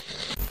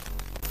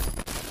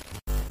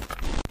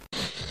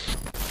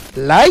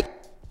 Like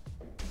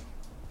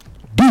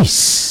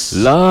This.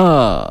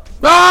 Lah.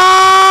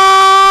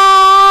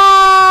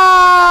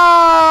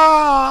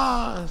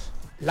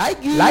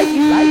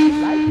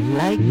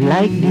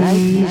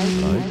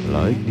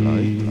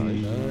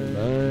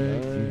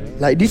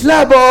 like this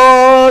lah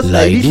boss.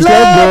 Like this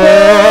lah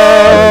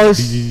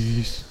boss.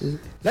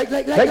 Like.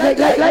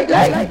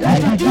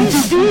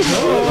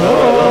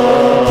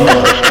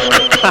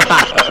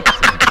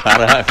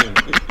 Parah.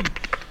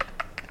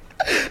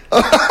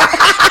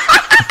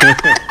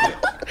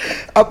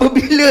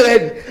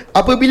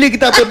 Apabila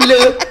kita cuba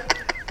lihat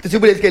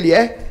sekali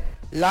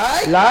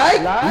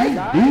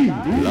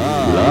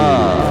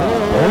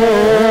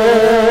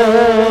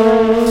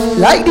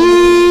like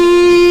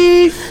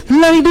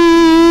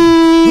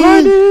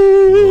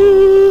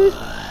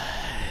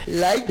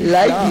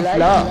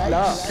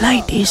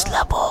this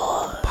lah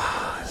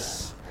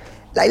boss.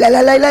 Like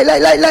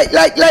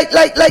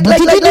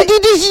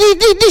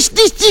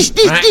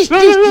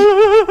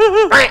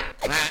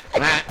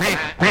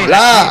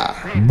lah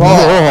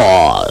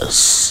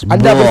boss.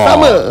 Anda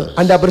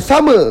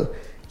bersama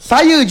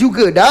saya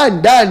juga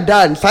dan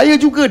saya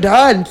juga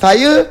dan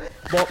saya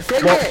Bob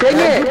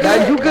Sengit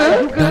dan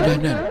juga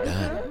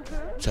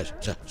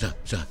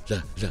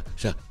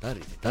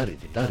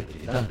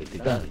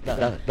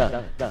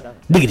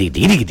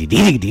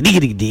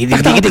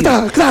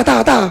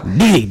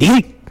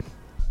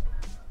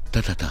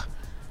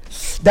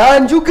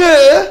dan juga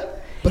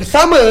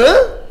bersama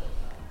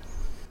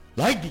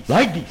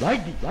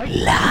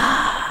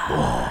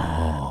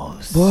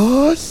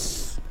Bos.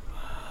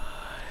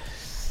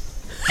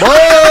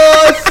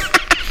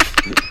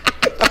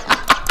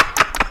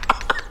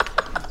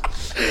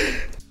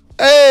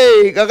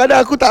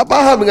 Kadang-kadang aku tak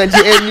faham dengan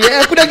JM ni.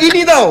 Aku dah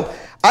gini tau.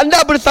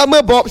 Anda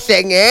bersama Bob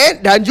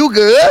Sengit dan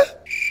juga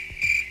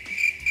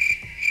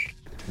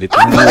Dia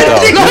tunggu tau.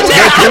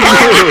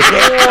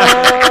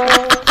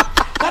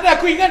 Tak ada,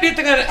 aku ingat dia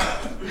tengah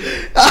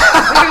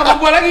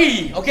berbual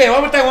lagi. Okay,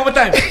 one more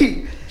time.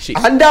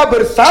 Anda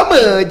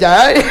bersama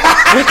Jan.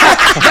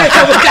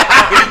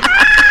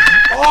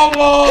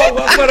 Allah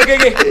Akbar.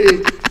 Okay.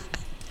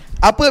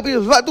 Apa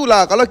sebab tu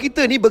lah, kalau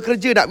kita ni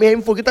bekerja nak main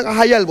handphone, kita akan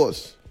hayal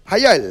bos.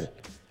 Hayal.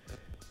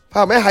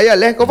 Faham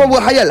hayal kau faham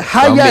buat hayal.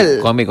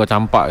 Kau ambil kau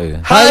campak je.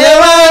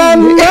 Hayalan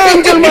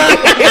menjelma.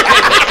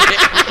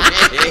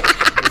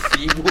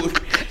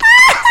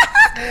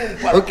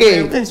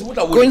 Okay,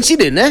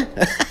 Coincident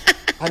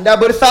anda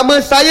bersama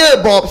saya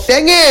Bob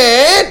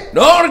Sengit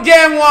Nur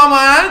Jam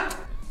Muhammad,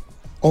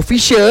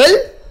 official,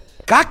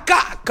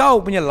 kakak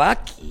kau punya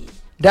laki,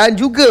 dan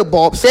juga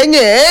Bob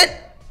Sengit,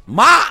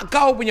 mak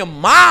kau punya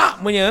mak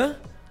punya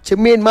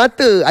cermin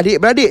mata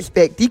adik-beradik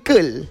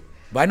spectacle.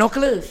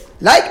 binoculars.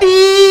 Like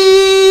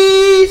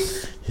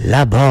this.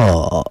 La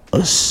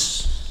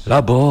boss.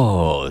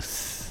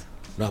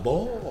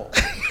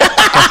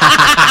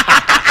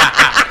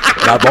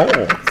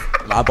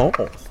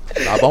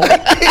 Abang.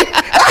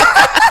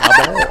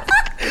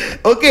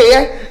 Okay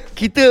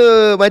kita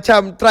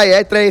macam try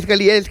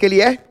sekali.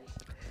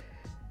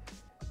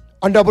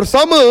 Anda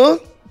bersama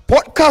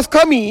podcast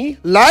kami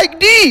like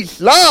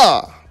this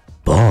lah.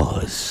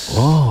 Boss.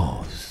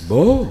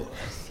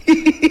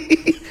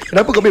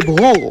 Kenapa kau ambil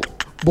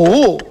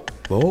boh?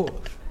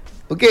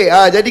 Okay,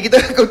 jadi kita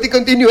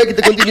continue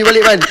kita continue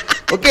balik man.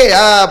 Okay,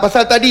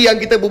 pasal tadi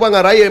yang kita berbual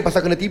dengan Ryan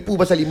pasal kena tipu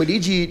pasal 5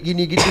 digit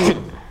gini gitu.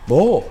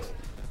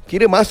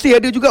 Kira masih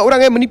ada juga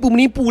orang yang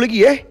menipu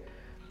lagi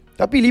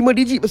Tapi 5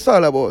 digit besar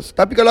lah bos.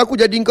 Tapi kalau aku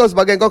jadi kau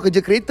sebagai kau kerja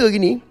kereta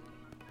gini,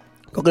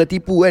 kau kena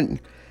tipu kan,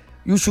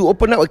 you should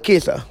open up a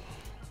case lah.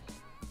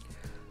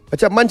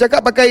 Macam Man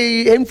cakap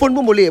pakai handphone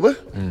pun boleh apa?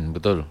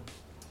 Betul.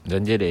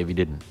 Janji ada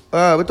evidence.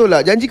 Betul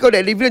lah. Janji kau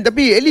ada evidence.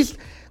 Tapi at least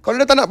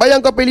kalau dia tak nak bayang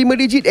kau pay 5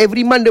 digit,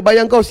 every month dia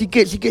bayang kau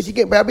sikit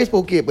sampai habis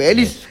pun okey apa. At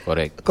least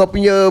correct. Kau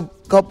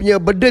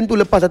punya burden tu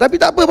lepas lah. Tapi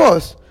tak apa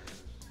bos,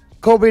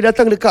 kau boleh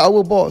datang dekat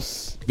our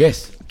boss.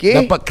 Yes. Okay.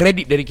 Dapat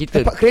kredit dari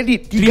kita. Dapat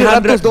kredit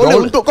 $300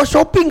 untuk kau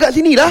shopping kat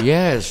sini lah.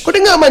 Yes. Kau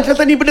dengar Man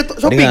pasal ni benda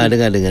shopping?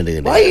 Dengar.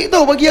 Baik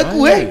tau bagi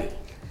aku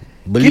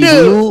Beli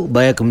dulu,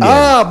 bayar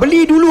kemudian.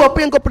 Beli dulu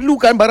apa yang kau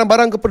perlukan,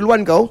 barang-barang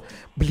keperluan kau.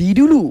 Beli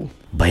dulu,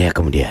 bayar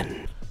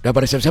kemudian.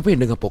 Daripada siapa-siapa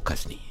yang dengar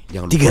podcast ni,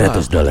 jangan lupa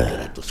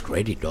 $300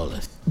 kredit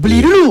dollars.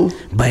 Beli dulu,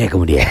 bayar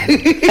kemudian.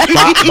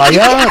 Pak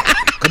bayar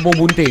kembung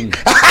bunting.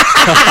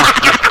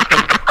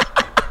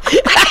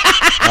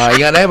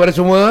 Ingat pada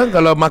semua,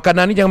 kalau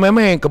makanan ni jangan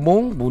main-main,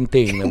 kembung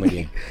bunting nama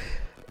dia.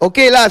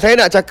 Okey lah, saya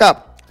nak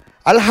cakap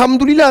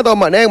Alhamdulillah tau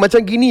Mat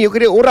macam gini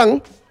kira orang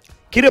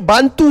kira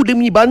bantu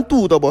demi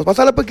bantu tau bos.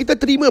 Pasal apa, kita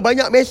terima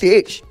banyak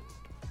message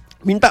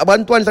minta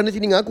bantuan sana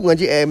sini dengan aku dengan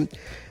JM.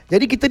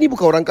 Jadi kita ni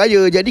bukan orang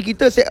kaya, jadi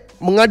kita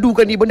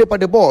mengadukan ni benda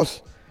pada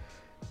bos.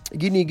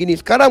 Gini.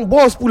 Sekarang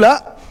bos pula.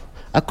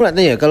 Aku nak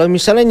tanya, kalau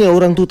misalnya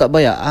orang tu tak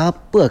bayar,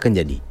 apa akan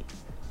jadi?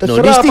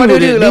 Terserah pada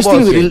dia lah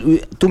bos.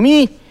 To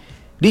me,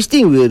 this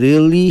thing will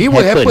really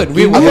happen.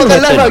 Aku akan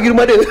live lah pergi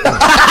rumah dia.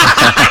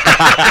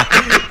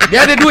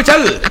 Dia ada dua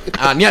cara.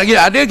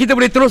 Ada kita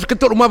boleh terus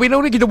ketuk rumah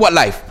Bino ni, kita buat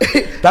live.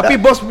 Tapi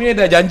bos punya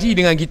dah janji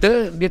dengan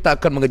kita, dia tak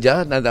akan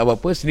mengejar dan tak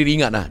apa-apa. Sendiri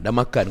ingat lah, dah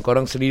makan.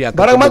 Korang sendiri akan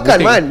barang makan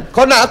man.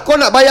 Kau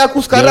nak bayar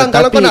aku sekarang.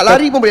 Kalau kau nak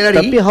lari pun boleh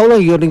lari. Tapi how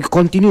long you going to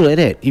continue like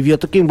that? If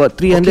you're talking about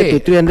 300 to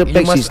 300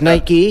 packs is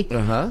Nike,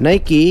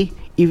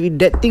 if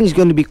that thing is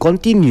going to be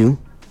continue,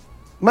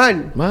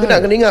 Man,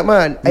 kena ingat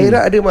Man,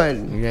 akhirat ada Man.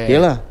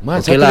 Yalah.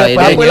 Okay lah,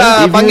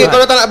 apalah, panggil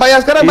kalau tak nak bayar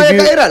sekarang, bayar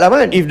kat akhirat lah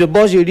Man. If the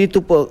boss you need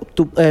to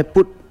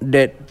put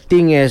that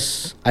thing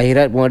as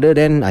akhirat pun ada,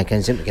 then I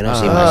cannot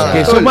say much.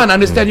 Okay, so Man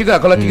understand juga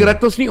kalau 300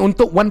 ni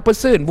untuk one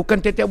person, bukan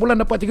tiap-tiap bulan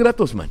dapat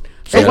 300 Man.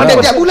 So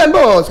tiap bulan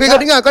bos.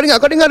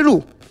 Kau dengar dulu.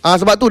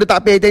 Sebab tu dia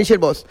tak pay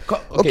attention bos.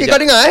 Okay, kau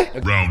dengar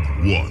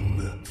Round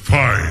 1,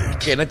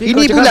 fight. Okay, nanti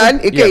ini bulan,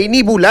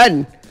 ini bulan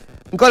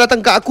kau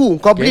datang kat aku,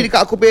 kau beli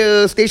dekat aku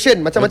punya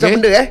station macam-macam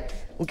benda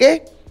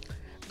Okay.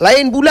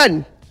 Lain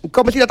bulan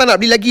kau mesti datang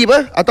nak beli lagi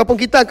apa, ataupun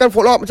kita akan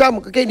follow up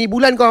macam ni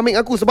bulan kau ambil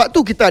aku. Sebab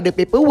tu kita ada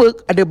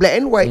paperwork, ada black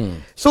and white.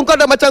 So kau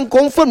dah macam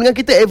confirm dengan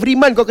kita every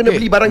month kau kena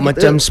beli barang kita.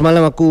 Macam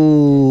semalam aku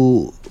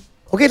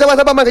Okay, sabar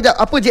Man kejap.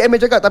 Apa JM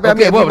yang cakap tapi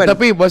ambil Bob,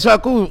 tapi pasal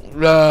aku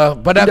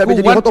pada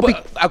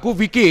aku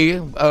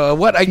fikir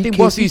what I think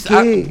boss is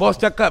boss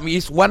cakap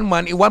is 1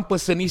 month, 1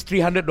 person is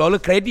 $300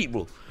 credit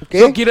bro.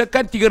 Okay. So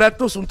kirakan 300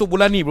 untuk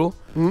bulan ni bro.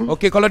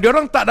 Okay, kalau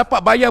diorang tak dapat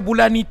bayar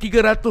bulan ni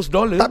 $300,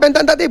 tak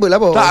pentak table lah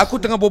bos. Tak, aku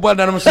tengah berbual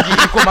dalam segi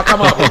hukum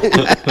mahkamah bro.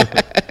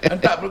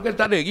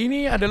 Tak ada.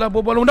 Ini adalah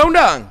berbual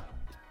undang-undang.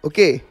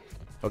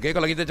 Okay,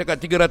 kalau kita cakap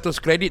 300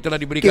 kredit telah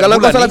diberikan kalau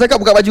kau salah cakap,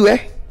 buka baju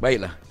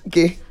Baiklah.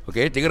 Okay,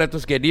 300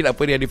 kredit apa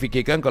yang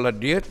difikirkan kalau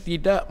dia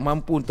tidak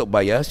mampu untuk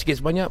bayar,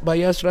 sikit sebanyak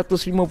bayar 150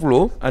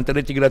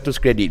 antara 300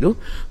 kredit tu.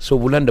 So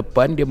bulan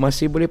depan dia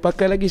masih boleh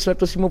pakai lagi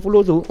 150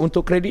 tu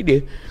untuk kredit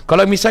dia.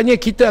 Kalau misalnya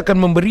kita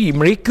akan memberi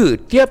mereka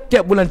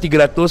tiap-tiap bulan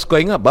 300, kau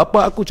ingat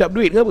bapa aku cap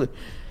duit ke apa?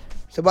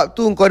 sebab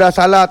tu kau dah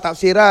salah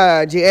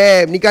tafsiran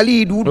JM. Ni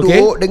kali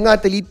duduk dengar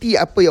teliti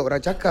apa yang orang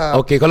cakap.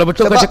 Okay, kalau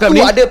betul sebab kau cakap tu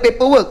ni ada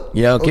paperwork.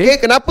 Okay,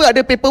 kenapa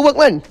ada paperwork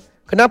Man?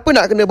 Kenapa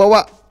nak kena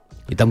bawa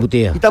hitam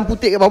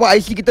putih bawa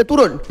IC kita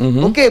turun?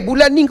 Okay,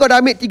 bulan ni kau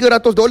dah ambil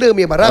 $300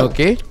 punya barang.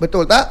 Okay,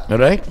 betul tak?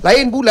 Alright.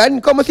 Lain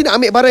bulan kau mesti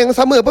nak ambil barang yang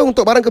sama apa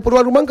untuk barang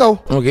keperluan rumah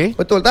kau. Okay,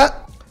 betul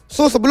tak?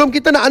 So sebelum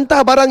kita nak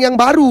hantar barang yang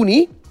baru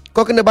ni,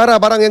 kau kena bayar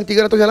barang yang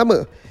 300 yang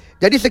lama.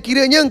 Jadi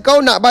sekiranya kau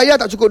nak bayar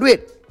tak cukup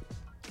duit,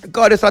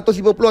 kau ada 150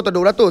 atau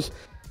 200,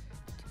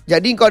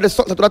 jadi kau ada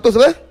stok 100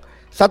 apa?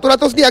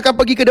 100 ni akan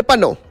pergi ke depan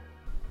tau.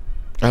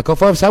 Kau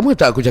faham sama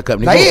tak aku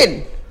cakap ni?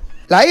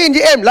 Lain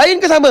JM,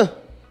 lain ke sama?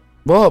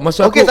 Bob,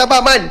 maksud aku. Okay,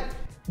 sabar Man.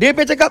 Dia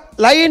pergi cakap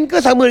lain ke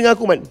sama dengan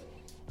aku Man?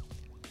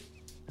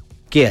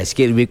 Okay,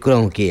 sikit lebih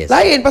kurang okay.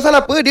 Lain pasal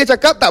apa? Dia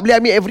cakap tak boleh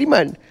ambil every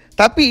month.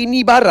 Tapi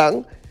ini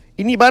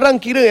barang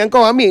kira yang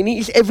kau ambil ni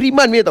is every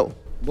month punya tau.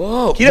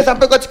 Bob, kira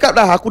sampai kau cakap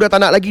dah, aku dah tak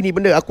nak lagi ni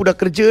benda. Aku dah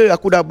kerja,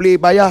 aku dah boleh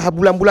bayar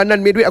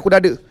bulan-bulanan punya duit, aku dah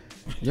ada.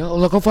 Ya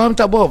Allah, kau faham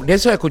tak Bob?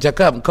 That's why aku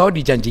cakap kau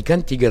dijanjikan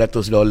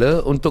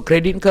 $300 untuk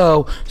kredit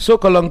kau. So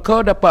kalau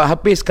kau dapat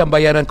habiskan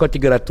bayaran kau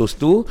 300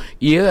 tu,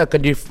 ia akan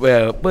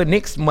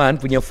next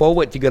month punya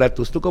forward 300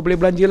 tu kau boleh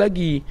belanja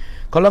lagi.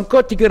 Kalau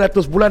kau 300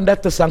 bulan dah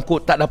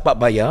tersangkut tak dapat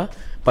bayar,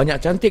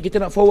 banyak cantik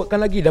kita nak forwardkan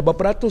lagi. Dah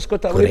berapa ratus kau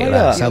tak boleh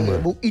bayar. Sama.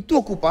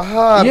 Itu aku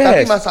faham. Yes.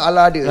 Tapi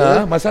masalah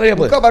dia, masalah dia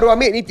apa? Kau baru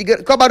ambil ni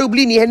kau baru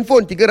beli ni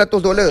handphone $300.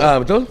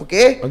 Betul.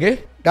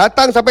 Okey.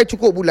 Datang sampai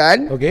cukup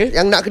bulan. Okey.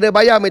 Yang nak kena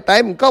bayar my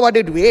time, kau ada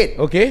duit.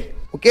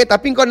 Okey,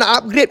 tapi kau nak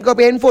upgrade kau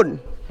punya handphone.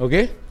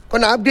 Kau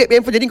nak upgrade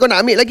handphone, jadi kau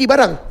nak ambil lagi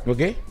barang.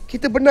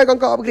 Kita benarkan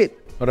kau upgrade.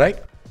 Alright.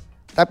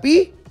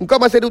 Tapi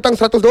kau masih ada hutang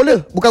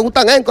 $100. Bukan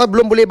hutang kau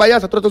belum boleh bayar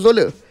 $100.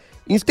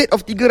 Instead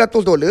of $300,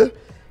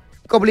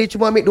 kau boleh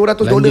cuma ambil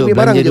 $200 punya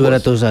barang je.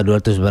 Belanja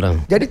 200 barang.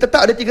 Jadi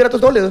tetap ada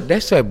 $300.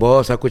 That's why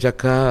bos aku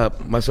cakap,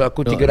 maksud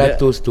aku 300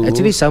 tu.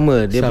 Actually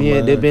sama. Dia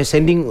punya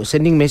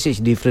sending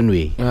message different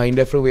way. In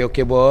different way.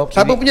 Okay Bob.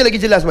 Siapa punya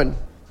lagi jelas man?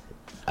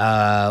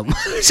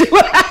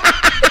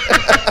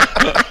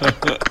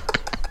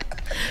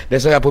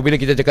 That's why apabila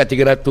kita cakap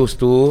 300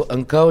 tu,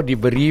 engkau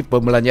diberi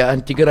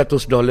pembelanjaan $300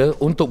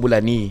 untuk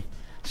bulan ni.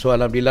 So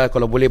alhamdulillah,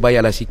 kalau boleh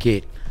bayarlah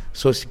sikit.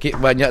 So sikit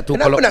banyak tu.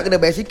 Kenapa nak kena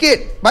bayar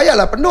sikit?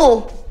 Bayarlah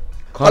penuh.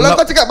 Kalau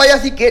kau cakap bayar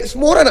sikit,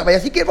 semua orang nak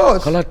bayar sikit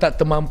bos. Kalau tak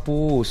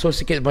termampu, so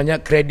sikit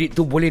banyak kredit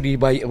tu boleh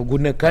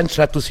gunakan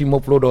 $150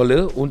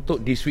 untuk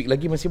this week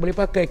lagi masih boleh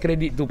pakai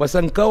kredit tu.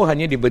 Pasal kau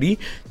hanya diberi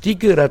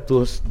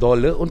 $300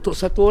 untuk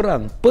satu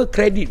orang per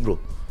kredit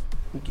bro.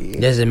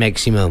 That's the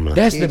maximum lah.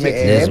 That's the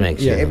maximum.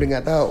 JM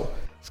dengar tahu.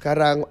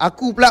 Sekarang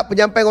aku pula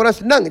penyampaian orang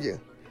senang je.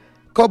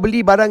 Kau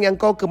beli barang yang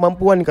kau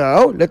kemampuan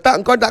kau,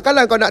 letak kau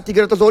takkanlah kau nak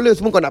 $300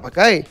 semua kau nak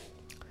pakai.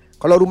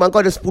 Kalau rumah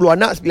kau ada 10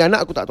 anak, 9 anak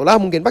aku tak tahu lah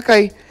mungkin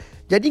pakai.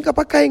 Jadi kau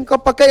pakai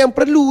yang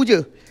perlu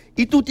je.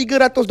 Itu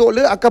 $300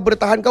 akan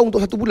bertahan kau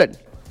untuk 1 bulan.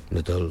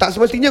 Betul. Tak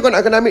semestinya kau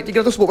nak kena ambil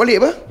 300 bawa balik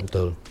apa?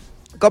 Betul.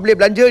 Kau boleh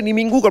belanja ni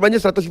minggu kau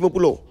belanja 150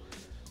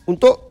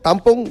 untuk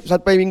tampung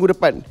sampai minggu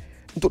depan.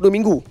 Untuk 2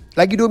 minggu.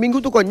 Lagi 2 minggu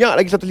tu kau nyak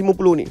lagi 150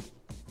 ni.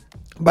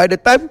 By the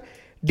time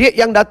date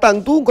yang datang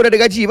tu kau dah ada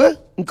gaji apa?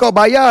 Engkau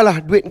bayarlah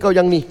duit kau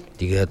yang ni.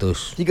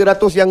 300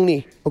 yang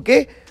ni.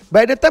 Okay?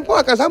 By the time kau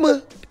akan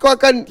sama. Kau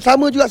akan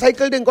sama juga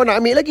cycle dia, kau nak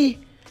ambil lagi.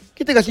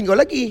 Kita kasih kau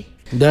lagi.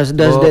 Does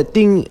that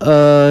thing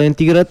yang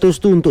 300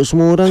 tu untuk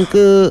semua orang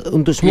ke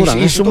untuk semua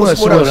orang? Semua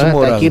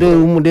tak kira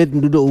dia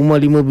duduk rumah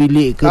 5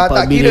 bilik ke 4 bilik.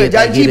 Tak kira,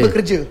 janji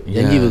bekerja.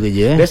 Janji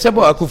bekerja. That's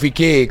sebab aku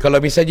fikir kalau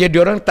misalnya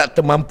diorang tak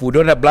termampu,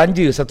 diorang nak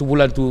belanja 1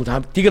 bulan tu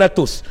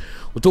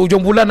 300. Untuk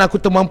hujung bulan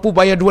aku termampu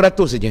bayar 200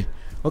 saja.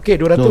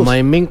 Okay, 200. So my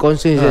main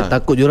concern is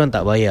takut diorang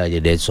tak bayar je,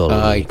 that's all.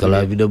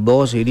 Kalau the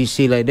boss really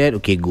say like that,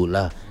 okay good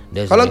lah.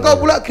 Kalau kau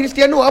pula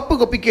Cristiano, apa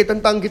kau fikir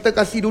tentang kita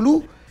kasih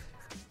dulu?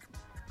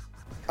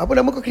 Apa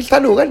nama kau,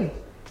 Cristiano kan?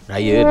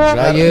 Ryan.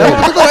 Nama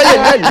betul kau Ryan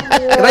kan?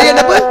 Ryan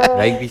apa?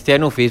 Ryan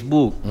Cristiano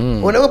Facebook.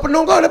 Oh, nama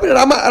penuh kau apa?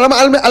 Rama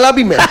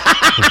Alabim kan?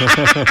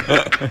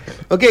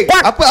 Okay,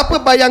 apa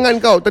bayangan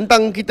kau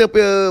tentang kita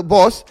punya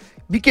boss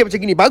bikin macam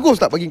gini?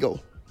 Bagus tak bagi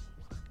kau?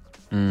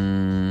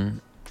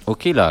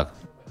 Okay lah.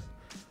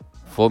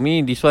 For me,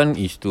 this one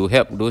is to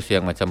help those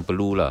yang macam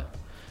perlu lah.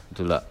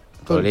 Betul tak?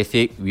 Kalau let's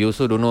say, we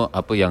also don't know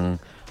apa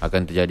yang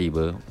akan terjadi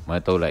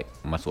mana tahu like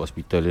masuk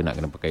hospital dia nak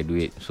kena pakai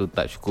duit. So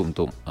tak cukup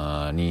untuk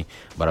ni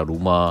barang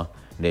rumah.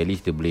 Then at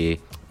least dia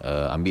boleh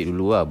ambil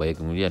dulu lah, bayar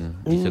kemudian.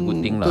 It's a good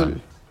thing lah.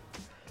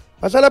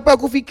 Pasal apa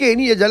aku fikir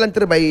ni jalan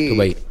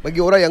terbaik bagi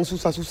orang yang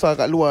susah-susah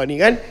kat luar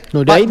ni kan.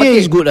 No, the idea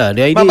is good lah.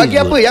 The idea bagi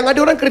is apa? good. Yang ada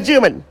orang kerja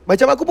man.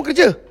 Macam aku pun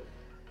kerja.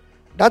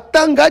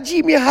 Datang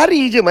gaji punya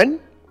hari je man.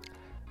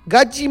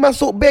 Gaji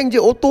masuk bank je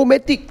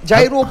automatic,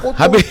 gyro potong.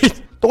 Habis.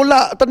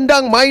 Tolak,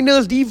 tendang,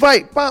 minus,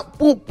 divide, pak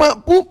pup.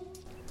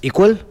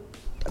 Equal?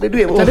 Tak ada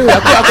duit pun. Tak ada.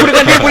 Aku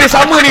dengan dia boleh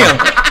sama ni.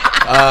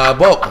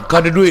 Bob,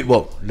 kau ada duit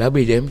Bob. Dah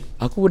habis Jam.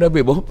 Aku pun dah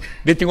habis Bob.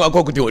 Dia tengok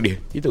aku tengok dia.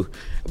 Itu.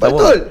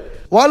 Betul.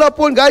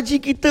 Walaupun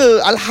gaji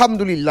kita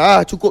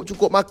alhamdulillah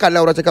cukup makan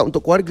lah orang cakap untuk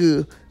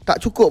keluarga.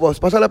 Tak cukup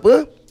bos. Pasal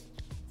apa?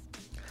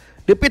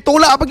 Dia pergi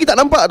tolak pergi tak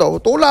nampak tau.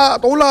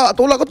 Tolak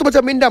kau tu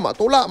macam mendam ah.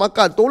 Tolak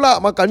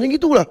makan macam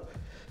gitulah.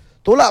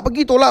 Tolak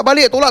pergi, tolak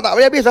balik, tolak tak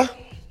habis lah.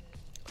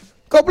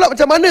 Kau pula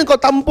macam mana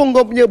kau tampung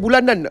kau punya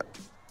bulanan nak?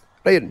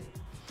 Ryan?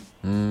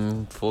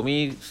 For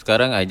me,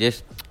 sekarang I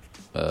just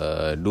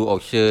do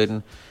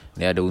auction.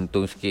 Ni ada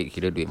untung sikit,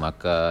 kira duit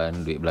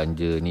makan, duit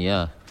belanja ni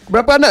lah.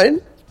 Berapa anak kan?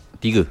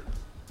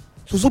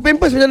 3. Susu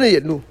Pampers macam mana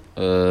Yan tu?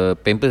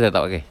 Pampers saya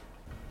tak pakai.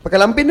 Pakai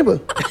lampin apa?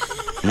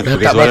 Dah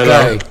tak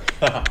pakai.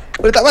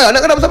 Dah tak pakai, anak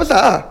kau dah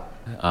besar-besar.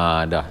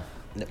 Dah.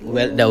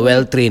 Dah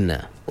well trained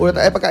lah. Oh dah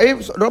tak payah pakai.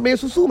 Diorang punya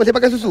susu, masih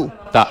pakai susu?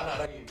 Tak.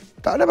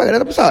 Tak dah pakai,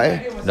 dah besar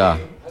Dah.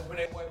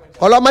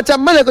 Kalau macam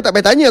mana aku tak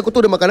payah tanya aku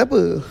tu dia makan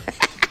apa.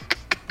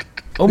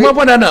 Umar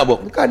pun ada anak Bob?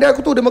 Bukan, dia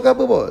aku tu dia makan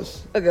apa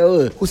bos? Makan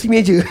apa? Kursi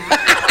meja.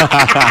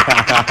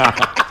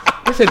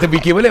 Saya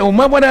terfikir balik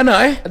Umar pun ada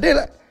anak Ada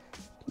lah.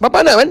 Berapa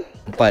anak man?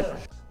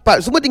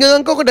 4. Semua tinggal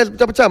dengan kau dah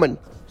pecah-pecah man?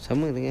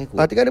 Sama dengan aku.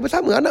 Tinggal ada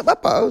bersama anak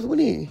bapa semua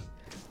ni.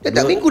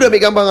 Tiap minggu dah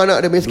ambil gambar anak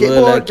dia main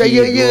skateboard.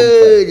 Jaya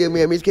je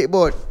main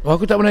skateboard. Oh,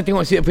 aku tak pernah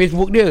tengok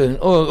Facebook dia.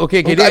 Oh,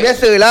 okey Tak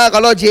biasalah.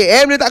 Kalau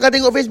JM dia tak akan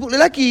tengok Facebook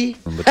lelaki.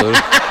 Betul.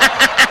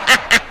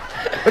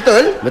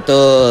 Betul?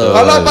 Betul.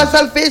 Kalau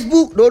pasal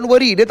Facebook, don't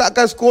worry. Dia tak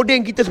akan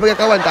skodeng kita sebagai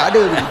kawan. Tak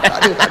ada.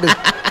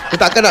 Dia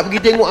tak akan nak pergi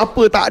tengok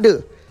apa. Tak ada.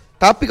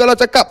 Tapi kalau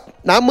cakap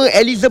nama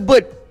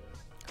Elizabeth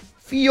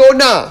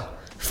Fiona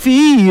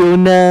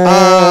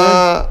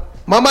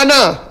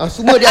Mamana,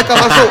 semua dia akan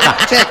masuk.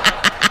 Check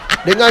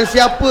dengan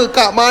siapa,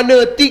 kat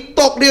mana,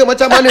 TikTok dia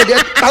macam mana. Dia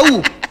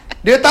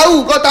tahu.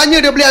 Kau tanya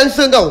dia boleh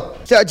answer kau.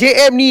 Siap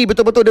JM ni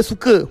betul-betul dia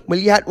suka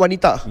melihat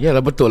wanita. Yalah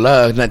betul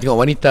lah, nak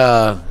tengok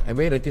wanita.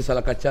 Nanti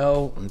salah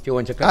kacau, nanti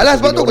orang cakap. Alah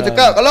sebab tu aku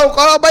cakap,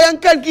 kalau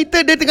bayangkan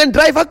kita dia tengah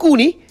drive aku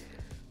ni,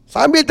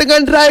 sambil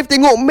tengah drive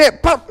tengok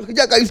map,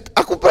 kejap kat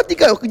aku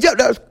perhatikan, kejap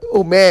dah,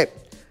 map.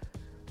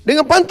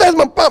 Dengan pantas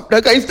mempap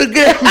dah kat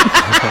Instagram.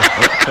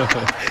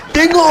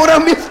 Tengok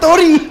orang make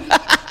story.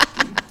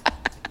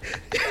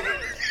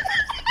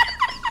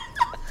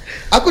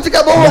 Aku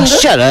cakap bohong ke?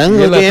 Dahsyat lah.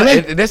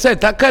 That's why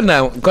takkan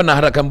lah kau nak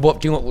harapkan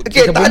Bob tengok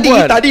Okay, kita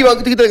perempuan. tadi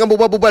waktu kita dengan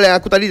berbual yang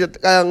aku tadi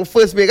yang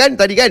first mate kan,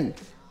 tadi kan.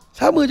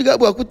 Sama juga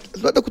aku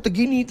sebab tu aku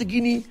tergini.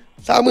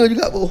 Sama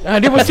juga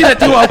Dia mesti nak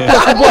tengok apa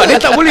aku buat. Dia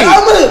tak boleh.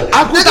 Sama.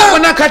 Aku tak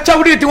pernah kacau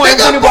dia tengok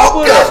handphone dia buat apa.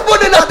 Podcast pun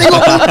dia nak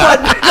tengok perempuan.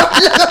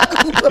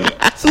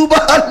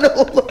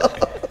 Subhanallah.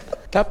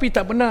 Tapi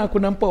tak pernah aku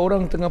nampak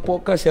orang tengah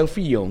podcast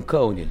selfie yang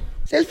kau je.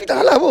 Selfie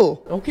tak halal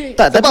Okey.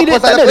 Tak, tapi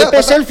dia tak ada. Dia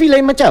selfie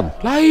lain macam.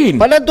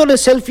 Lain. Padahal tu ada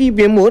selfie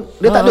punya mode.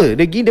 Dia tak ada.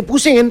 Dia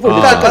pusing handphone.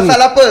 Bukan pasal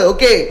apa.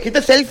 Okay, kita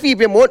selfie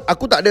punya mode.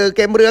 Aku tak ada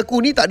kamera aku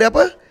ni. Tak ada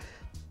apa,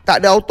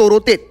 tak ada auto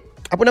rotate.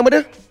 Apa nama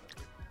dia?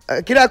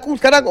 Kira aku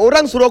sekarang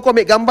orang suruh aku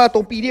ambil gambar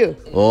topi dia.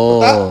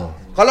 Tak?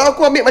 Kalau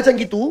aku ambil macam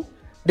gitu,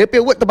 dia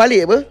punya word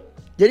terbalik apa.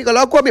 Jadi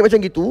kalau aku ambil macam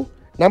gitu,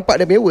 nampak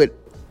dia punya word.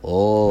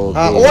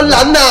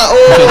 Online lah.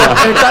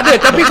 Tak ada.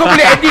 Tapi kau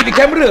boleh edit di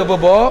kamera apa,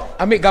 Bob?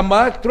 Ambil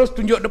gambar terus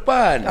tunjuk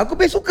depan. Aku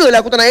pun suka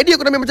lah. Aku tak nak edit.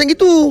 Aku nak ambil macam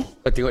gitu.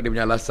 Kau tengok dia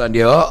punya alasan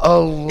dia.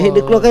 Allah.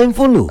 Dia keluarkan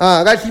handphone tu.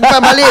 Kan simpan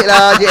balik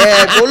lah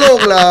JM.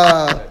 Tolonglah.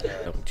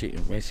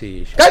 Cik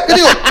message. Kan kau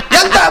tengok.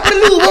 Yang tak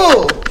perlu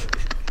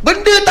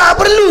benda tak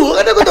perlu.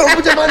 Kan aku tahu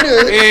macam mana.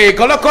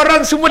 Kalau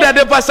korang semua dah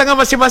ada pasangan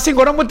masing-masing,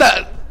 korang pun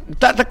tak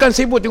tekan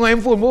sibuk tengok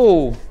handphone,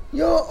 bro.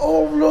 Ya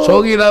Allah.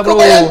 Sorry lah, bro.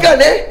 Kau bayangkan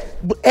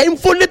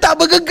handphone dia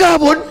tak bergegar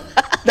pun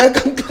dah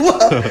akan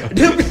keluar.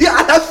 Dia punya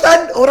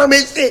alasan orang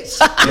mesej.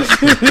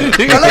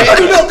 Kalau kau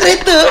duduk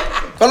kereta,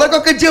 kalau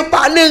kau kerja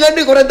partner dengan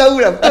dia, korang tahu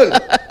lah. Betul.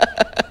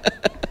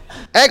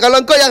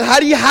 Kalau kau yang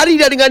hari-hari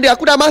dah dengan dia,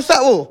 aku dah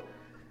masak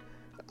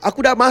aku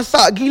dah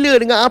masak gila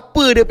dengan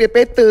apa dia punya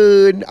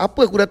pattern.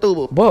 Apa aku dah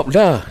tahu Bob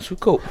dah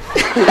cukup.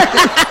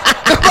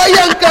 Kau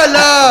bayangkan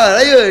lah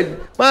Ryan,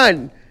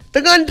 Man,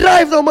 tengah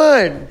drive tau,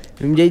 Man.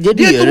 Jadi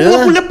dia tunggu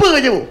aku lepa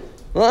je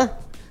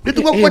Dia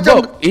tunggu aku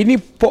macam Bob, ini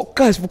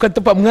podcast bukan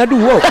tempat mengadu,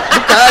 Bob.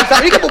 Bukan,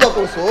 saat ni kan berbual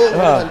kosong.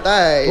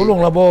 Santai.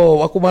 Tolonglah, Bob,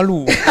 aku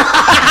malu.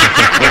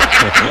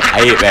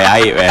 Aib.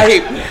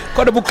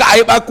 Kau dah buka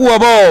aib aku lah,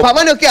 Bob. Pak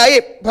mana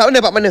aib?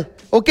 Pak mana?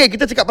 Okey,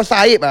 kita cakap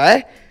pasal aib lah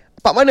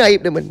Pak mana aib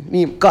dia, Man?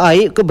 Ni Kau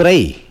aib ke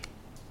berair?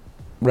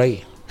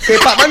 Berair.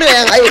 Okay, Pak mana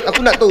yang aib?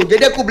 Aku nak tahu.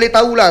 Jadi aku boleh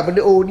tahulah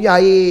benda, ni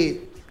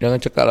aib.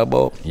 Jangan cakap lah,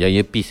 Bob.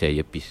 Yang earpiece.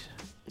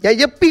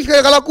 Yang earpiece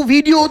kalau aku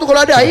video tu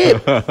kalau ada aib.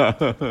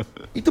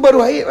 Itu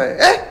baru aib.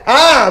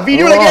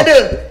 Video lagi ada.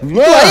 Itu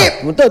aib.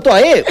 Betul, tu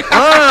aib.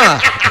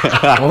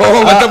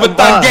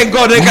 Betul-betul geng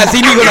kau dekat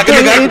sini kau nak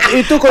kena kan.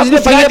 Itu kau sudah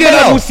sengaja panggil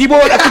lah tau.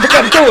 musibot aku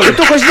cakap betul.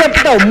 Itu kau sudah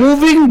tahu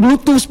moving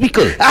bluetooth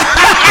speaker.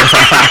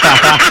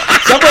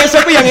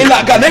 Siapa yang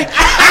elakkan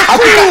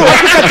Aku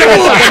kacau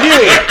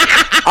dia.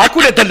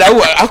 Aku dah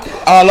terdakwa.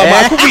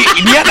 Aku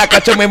niat nak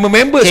kacau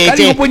member-member.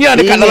 Sekali rupanya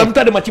dekat dalam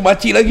tu ada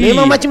makcik-makcik lagi.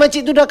 Memang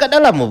makcik-makcik tu dah kat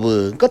dalam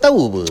apa? Kau tahu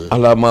apa?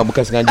 Alamak,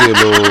 bukan sengaja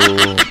bro.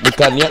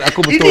 Bukan niat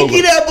aku betul. Ini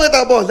kira apa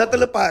tak, bos? Dah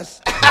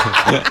terlepas.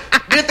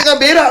 Dia tengah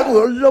berak tu.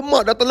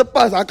 Alamak, dah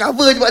terlepas.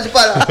 Cover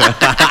cepat-cepat lah.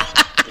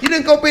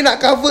 Kira kau pengen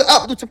nak cover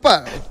up tu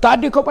cepat.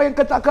 Tak ada, kau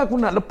bayangkan takkan aku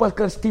nak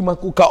lepaskan steam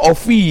aku kat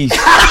office.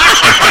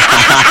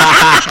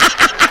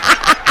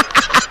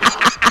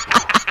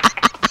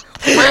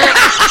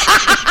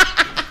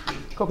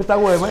 Kau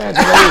ketawa mana?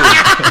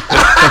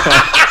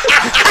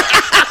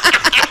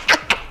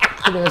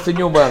 Kau jangan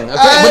senyum bang.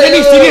 Benda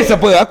ni serius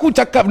apa? Aku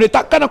cakap benda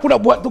takkan aku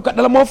nak buat tu kat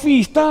dalam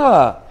office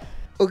tak.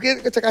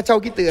 Okey,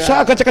 kacau-kacau kita lah.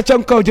 Syah kacau-kacau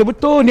kau je.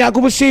 Betul, ni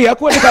aku bersih.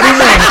 Aku ada kat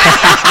rumah.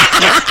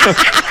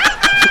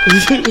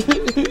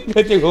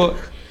 Kau tengok.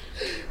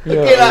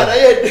 Okey lah,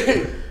 Ryan.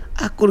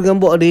 Aku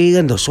dengan Bok dia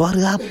kan tau.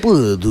 Suara apa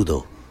tu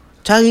tau?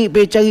 Cari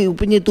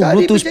rupanya tu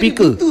Bluetooth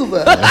speaker.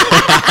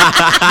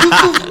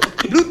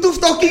 Bluetooth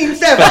talking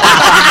himself.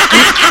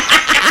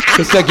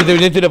 Kesal kita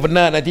punya tu dah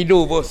penat nak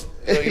tidur bos.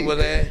 Sorry bos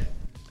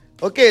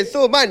Okay,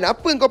 so Man,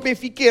 apa kau punya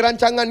fikir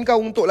rancangan kau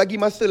untuk lagi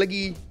masa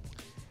lagi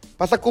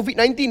pasal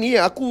COVID-19 ni?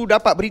 Aku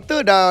dapat berita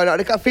dah nak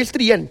dekat phase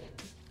 3 kan.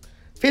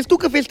 Phase 2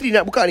 ke phase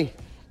 3 nak buka ni?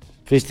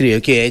 Phase 3,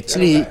 okay,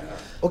 actually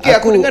okay,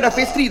 aku dengar dah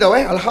phase 3 tau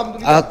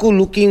Alhamdulillah. Aku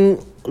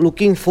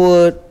looking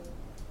forward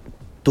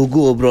to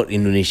go abroad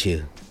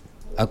Indonesia.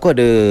 Aku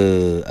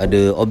ada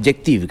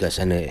objektif kat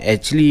sana.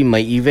 Actually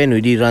my event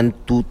already run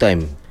 2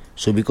 time.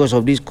 So because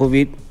of this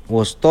COVID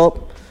was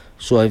stopped,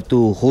 so I have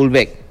to hold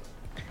back.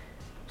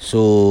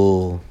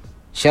 So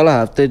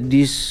insyaAllah after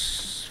this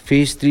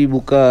phase 3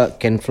 buka,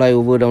 can fly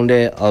over down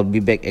there, I'll be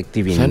back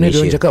active in Sana dia Malaysia.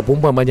 orang cakap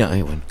perempuan banyak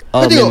Wan.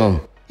 Ah, Kau tengok, memang.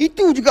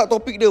 itu juga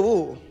topik dia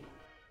bro.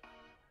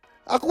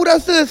 Aku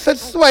rasa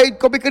sesuai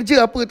kau punya kerja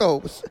apa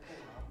tau.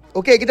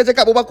 Okay, kita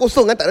cakap berbual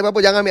kosong kan, tak ada apa-apa,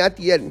 jangan ambil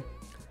hati kan.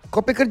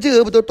 Kau punya kerja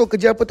betul-betul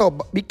kerja apa tau,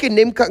 bikin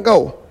name card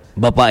kau.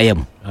 Bapa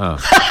ayam.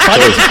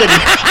 Father chicken.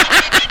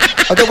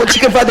 Ataupun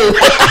chicken father.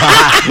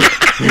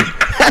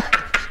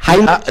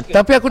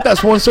 Tapi aku tak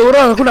sponsor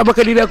orang, aku nak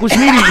pakai diri aku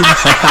sendiri.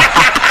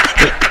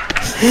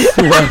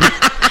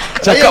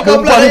 Ryan,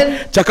 kau pula, Ryan.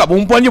 Cakap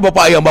perempuan je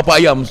bapa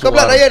ayam. Kau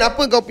pula Ryan,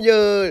 apa kau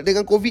punya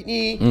dengan COVID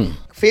ni?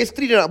 Phase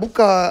 3 dah nak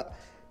buka.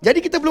 Jadi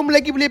kita belum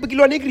lagi boleh pergi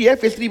luar negeri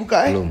phase 3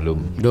 buka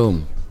Belum.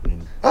 Belum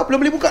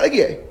boleh buka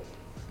lagi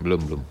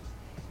Belum.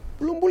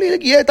 Belum boleh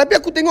lagi Tapi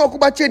aku tengok, aku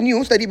baca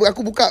news tadi,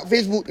 aku buka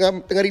Facebook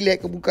tengah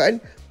relax, aku buka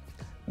kan.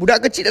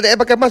 Budak kecil dah tak payah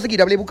pakai mask lagi,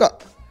 dah boleh buka.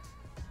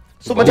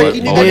 So macam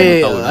gini kan.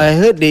 I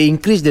heard they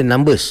increase the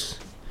numbers.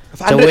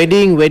 Macam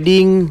 100.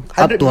 wedding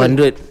up 100 to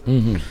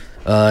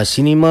 100.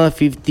 Cinema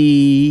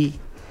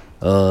 50.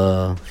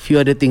 Few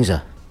other things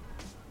lah.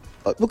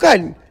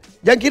 Bukan.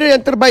 Yang kira yang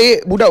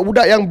terbaik,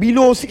 budak-budak yang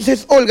below 6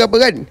 years old ke apa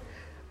kan,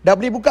 dah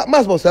boleh buka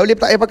mask bos. Dah boleh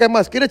tak payah pakai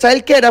mask. Kira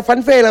childcare dah fun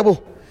fair lah bos.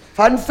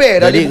 Fun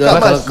fair dah Jadi, boleh buka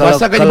mask.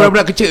 Pasal kan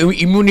budak-budak kecil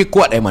imun ni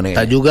kuat mana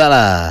Tak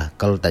jugalah.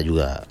 Kalau tak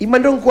juga. Iman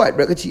dong kuat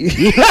budak kecil.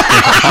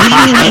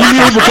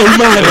 Ini betul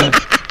iman.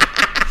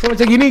 So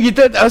macam gini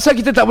kita asal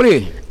kita tak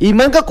boleh.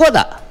 Iman kau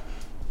kuat tak?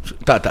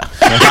 Tak.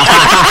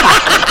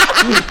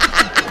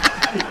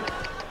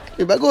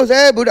 Bagus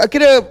budak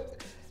kira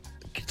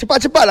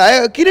cepat-cepat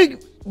lah Kira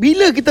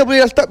bila kita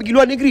boleh start pergi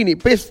luar negeri ni?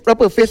 Phase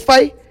berapa? Phase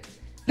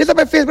 5? Dia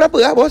sampai phase berapa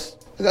bos?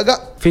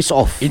 Agak-agak Face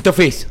off.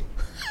 Interface.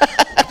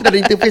 kita dah ada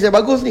interface yang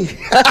bagus ni.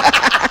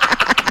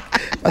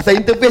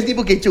 Pasal interface ni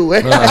pun kecoh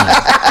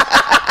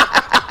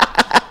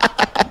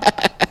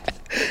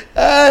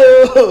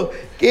Aduh,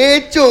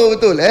 kecoh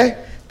betul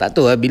Tak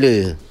tahu lah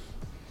bila.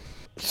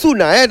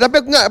 Soon lah Tapi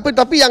aku ingat apa,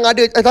 tapi yang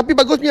ada tapi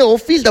bagusnya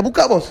office dah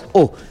buka bos.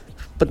 Oh,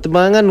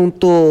 pertembangan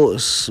untuk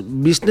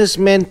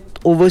businessman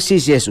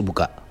overseas yes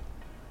buka.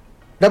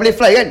 Dah boleh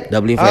fly kan?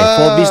 Dah boleh fly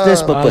for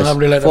business purpose.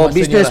 Alhamdulillah, dah For masanya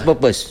business lah.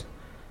 purpose.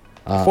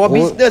 For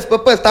business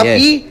purpose.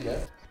 Tapi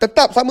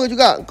tetap sama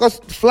juga. Kau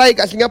fly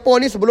kat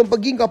Singapore ni, sebelum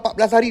pergi kau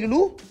 14 hari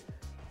dulu.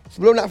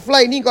 Sebelum nak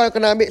fly ni kau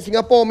kena ambil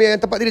Singapore yang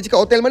tempat dia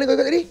cakap hotel mana kau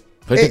cakap tadi?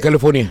 Hotel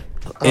California.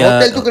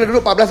 Hotel tu kena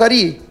duduk 14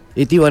 hari.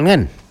 81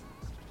 kan?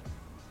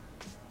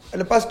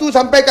 Lepas tu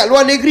sampai kat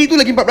luar negeri tu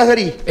lagi 14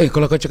 hari.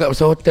 Kalau kau cakap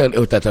pasal hotel,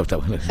 tak.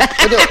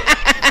 Betul.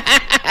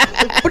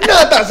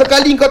 Pernah tak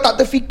sekali kau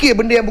tak terfikir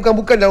benda yang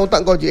bukan-bukan dalam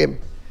otak kau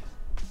JM?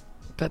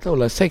 Tak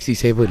tahulah, sexy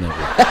 7 apa.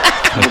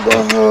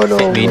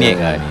 Maniac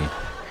lah ni.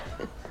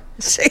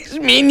 Sex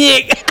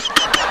maniac.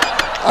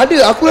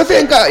 Ada, aku rasa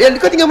yang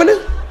kau tinggal mana?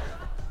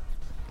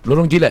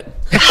 Lorong jilat.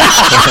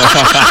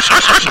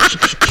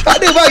 Tak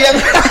ada bang yang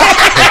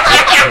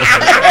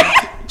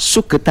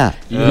Suka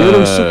tak?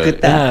 Lorong suka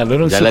tak?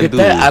 Lorong Jalan suka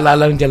tu. tak,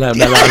 alang-alang jalan.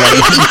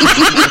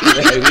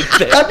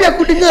 tapi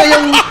aku dengar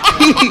yang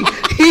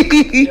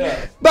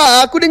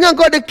Bang, aku dengar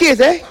kau ada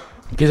kes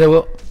Kisah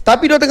apa?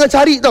 tapi dia tengah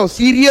cari tau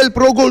serial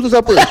progol tu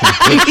siapa.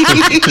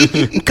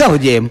 Kau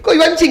Jem. Kau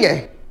Yuan Ching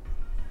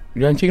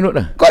Yuan Ching Road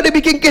lah. Kau ada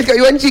bikin kes kat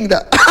Yuan Ching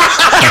tak?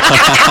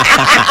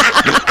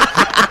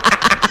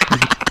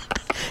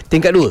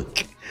 Tingkat 2.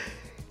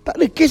 Tak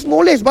ada, kes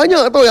moles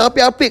banyak tau yang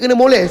apik-apik kena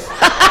moles.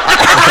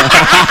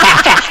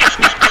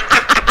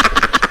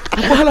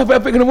 Apa hal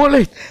apa kena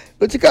molest?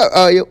 Dia cakap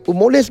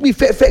moles me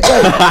fat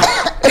guy.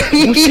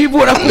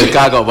 Sibuk aku.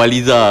 Dekat kat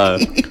Baliza.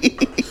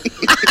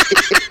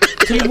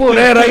 Sibuk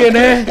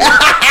Ryan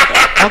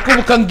Aku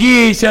bukan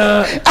gay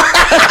Syak.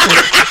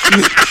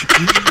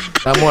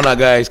 Come on lah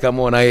guys, come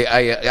on.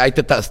 I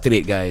tetap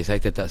straight guys. I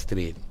tetap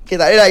straight. Okay,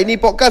 tak ada lah. Ini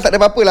podcast tak ada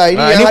apa-apa lah.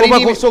 Ini Ini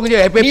berbual kosong je,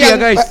 happy ni lah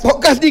guys.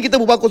 Podcast ni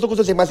kita berbual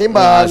kosong-kosong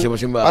sembang-sembang.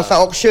 Sembang-sembang. Pasal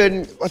auction.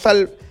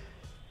 Pasal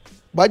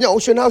banyak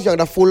auction house yang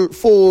dah full.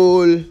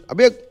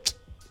 Habis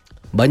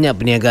Banyak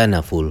perniagaan lah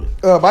full.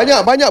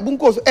 banyak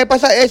bungkus.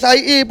 Pasal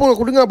SIA pun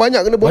aku dengar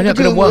banyak kena buang Banyak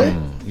kerja kena buang.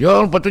 pun, Dia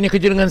orang patutnya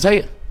kerja dengan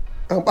saya.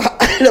 Nampak?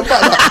 Nampak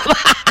tak?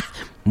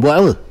 Buat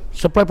apa?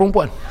 Supply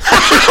perempuan.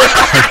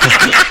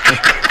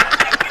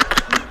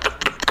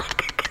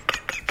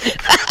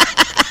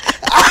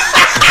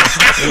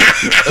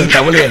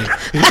 Tak boleh.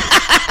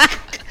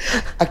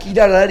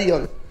 Akidah dah lari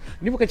orang.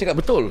 Ni bukan cakap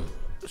betul.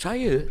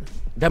 Saya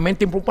dah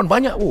maintain perempuan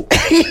banyak bu.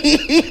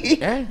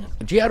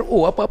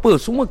 GRO apa-apa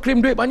semua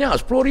claim duit banyak.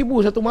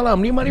 10,000 satu malam,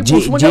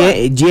 5,000 semua jalan.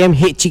 JM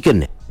hate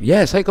chicken.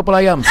 Yes, saya kepala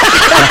ayam.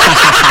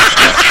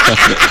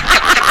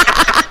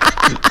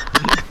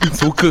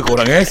 Suka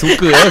korang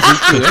suka.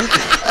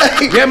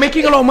 We are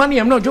making a lot of money.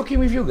 I'm not joking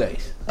with you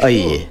guys. Oh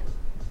yeah.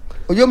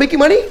 Oh, you're making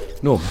money?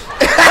 No.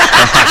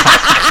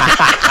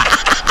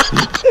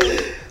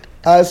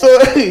 So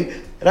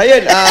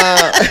Ryan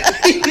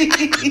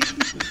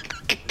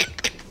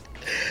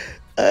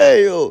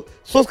Ayo.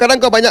 So sekarang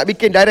kau banyak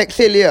bikin direct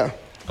sale ya.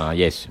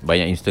 Yes,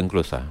 banyak instant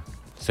close lah.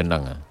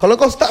 Senang lah. Kalau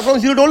kau start from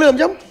 $0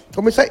 macam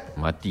comment site.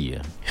 Mati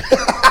lah.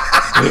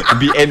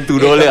 BN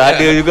 $2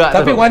 ada juga.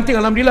 Tapi one thing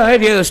alhamdulillah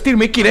dia still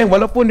make it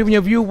walaupun dia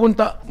punya view pun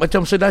tak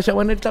macam sedahsyat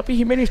mana, tapi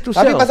he managed to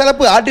sell. Tapi pasal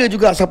apa? Ada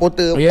juga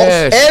supporter.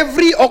 Yes.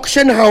 Every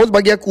auction house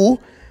bagi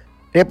aku,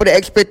 daripada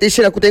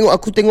expectation aku tengok,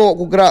 aku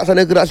gerak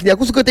sana gerak sini,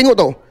 aku suka tengok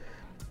tau.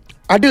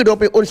 Ada dia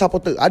punya own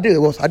supporter. Ada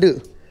bos, ada.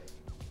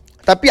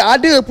 Tapi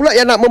ada pula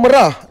yang nak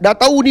memerah. Dah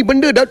tahu ni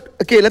benda dah,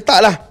 okay,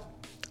 letaklah.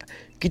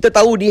 Kita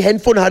tahu ni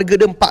handphone harga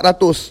dia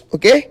 400,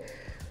 okay?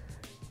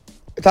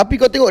 Tapi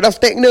kau tengok dah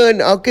stagnan.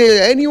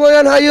 Okay, anyone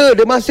yang higher,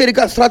 dia masih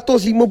dekat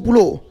 150.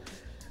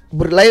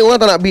 Lain orang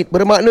tak nak bid.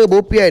 Bermakna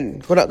bopian.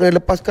 Kau nak kena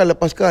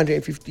lepaskan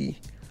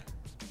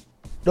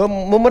 150. Dah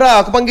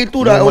memerah. Aku panggil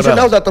tu dah. Ocean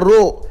House dah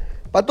teruk.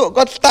 Patut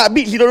kau start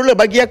bid $0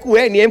 bagi aku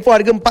ni handphone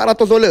harga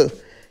 $400.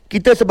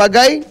 Kita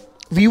sebagai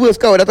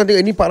viewers kau datang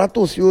tengok ni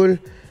 400 Yul.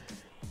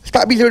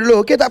 Start bid $0.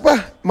 Okay, tak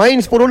apa.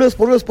 Main $10.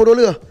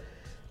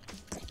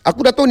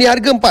 Aku dah tahu ni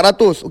harga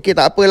 400. Okay,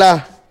 tak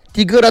apalah.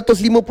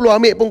 350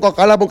 ambil pun kau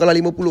kalah 50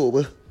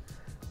 apa.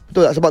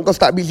 Betul tak? Sebab kau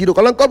start bid 0.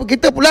 Kalau kau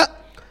kita pula,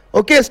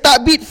 okay,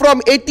 start bid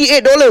from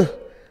 $88.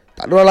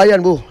 Tak ada orang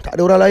layan bro. Tak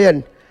ada orang layan.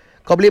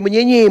 Kau boleh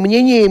menyenyi.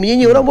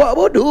 Orang buat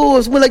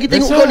bodoh. Semua lagi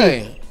tengok kau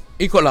ni.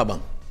 Ikutlah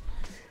bang.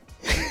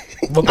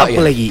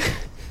 Apa lagi?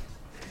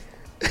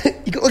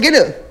 Ikut kau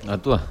kena.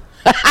 Tu lah.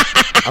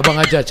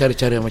 Abang ajar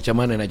cara-cara macam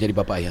mana nak jadi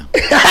bapa ayah.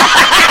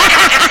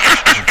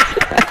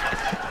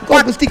 Kau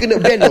mesti kena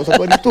ban tau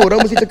sampai itu.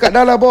 Orang mesti cakap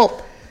dah lah Bob,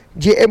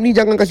 JM ni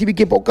jangan kasih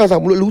bikin podcast lah.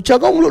 Mulut lucah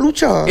kau, mulut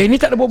lucah. Ni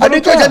tak ada berbual ada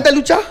lucah. Ada kau jantan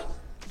lucah?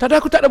 Tak ada,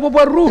 aku tak ada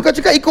berbual rude. Kau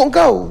cakap ikut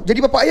kau jadi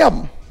bapa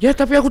ayam. Ya,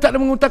 tapi aku tak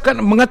ada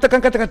mengatakan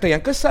kata-kata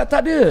yang kesat.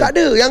 Tak ada. Tak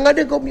ada. Yang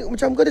ada kau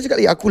macam kau dah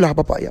cakap akulah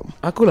bapa ayam.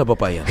 Akulah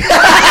bapa ayam.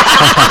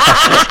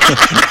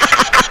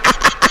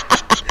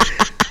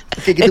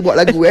 Okay, kita buat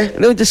lagu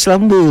Lu macam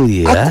selamba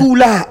je.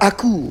 Akulah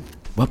aku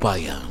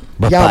Bapa ayam.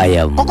 Bapa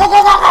ayam.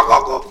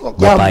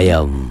 Bapa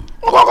ayam.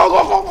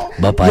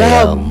 Bapa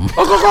ayam.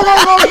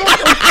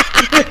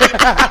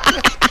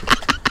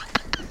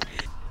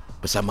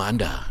 Bersama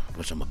anda,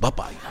 bersama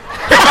bapa ayam.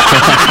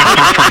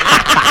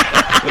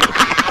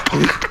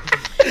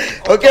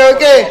 Okay.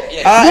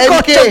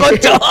 MK.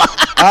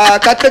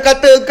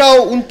 Kata-kata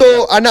kau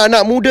untuk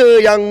anak-anak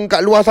muda yang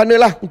kat luar sana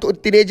lah, untuk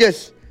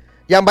teenagers.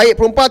 Yang baik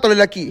perempuan atau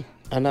lelaki?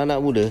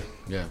 Anak-anak muda,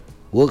 Ya.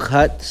 work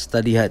hard,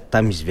 study hard.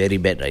 Time is very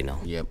bad right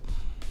now. Yep.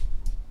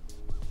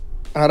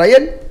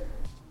 Ryan?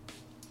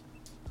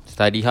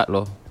 Study hard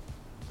loh.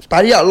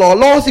 Study hard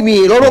law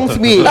simi, lorong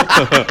simi.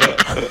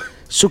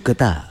 Suka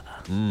tak?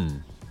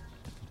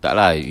 Tak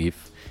lah. If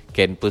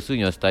can pursue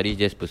your study,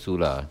 just pursue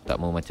lah.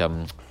 Tak mau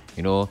macam,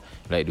 you know,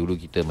 like dulu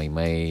kita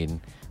main-main,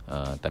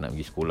 tak nak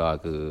pergi sekolah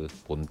ke,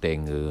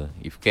 ponteng ke.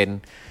 If can,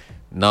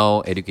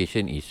 now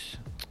education is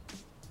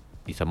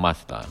a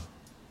must lah.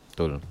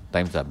 Betul.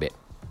 Times are bad.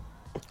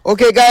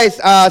 Okay guys,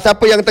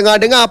 siapa yang tengah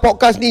dengar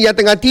podcast ni, yang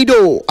tengah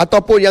tidur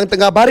ataupun yang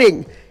tengah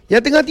baring,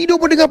 yang tengah tidur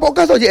pun dengar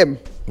podcast tau JM.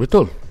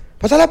 Betul.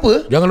 Pasal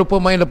apa? Jangan lupa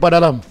main lepas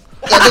dalam.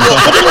 Kau tengok.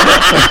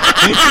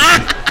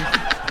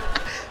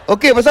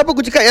 Okay, pasal apa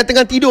aku cakap yang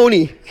tengah tidur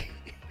ni?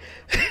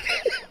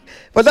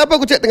 Pasal apa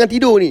aku cakap tengah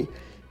tidur ni?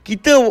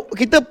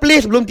 Kita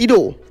play sebelum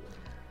tidur.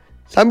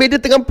 Sambil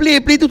dia tengah play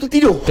tu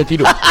tertidur.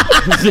 Tertidur.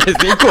 Yes,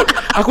 ikut.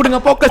 Aku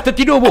dengar podcast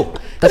tertidur bu.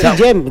 Tapi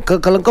Jam,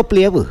 kalau kau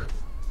play apa?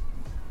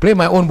 Play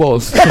my own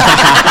balls.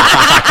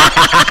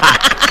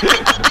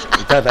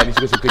 Tak ni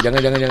suka-suka.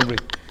 Jangan play.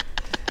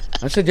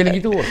 Asal jangan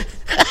gitu.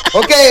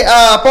 Okay,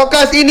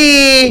 podcast ini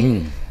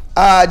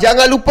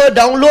jangan lupa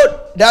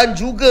download dan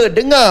juga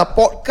dengar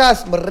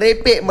podcast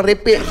merepek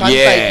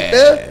santai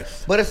kita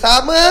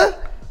bersama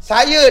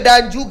saya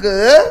dan juga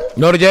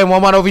Nur Jaya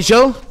Muhammad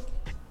Official,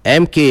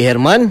 MK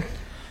Herman,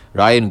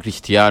 Ryan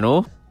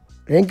Cristiano,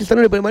 Ryan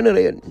Cristiano daripada mana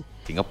Ryan?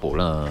 Singapore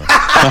lah.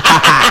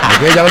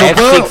 okay, jangan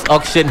lupa F6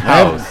 Auction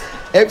House.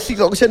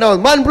 F6 Auction House.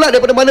 Man pula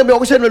daripada mana punya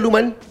auction lalu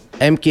Man?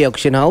 MK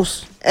Auction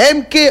House.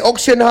 MK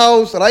Auction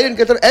House. Ryan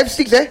kata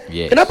F6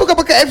 Yes. Kenapa kau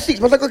pakai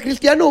F6? Pasal kau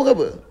Cristiano ke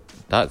apa?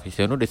 Tak,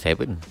 Cristiano dia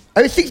 7.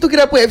 F6 tu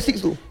kira apa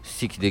F6 tu?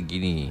 6 dia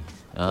gini.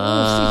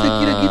 6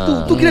 dia kira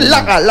gitu. Tu kira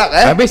luck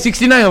lah Habis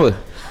 69 apa?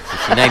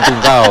 69 tu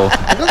kau.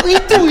 Kau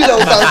itu je lah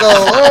otak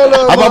kau.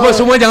 Apa-apa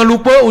semua jangan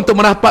lupa untuk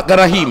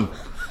merapatkan rahim.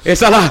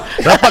 Salah.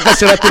 Rapatkan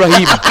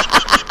silaturahim.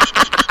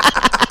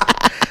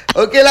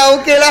 Okey lah.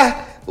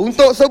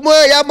 Untuk semua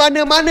yang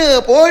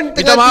mana-mana pun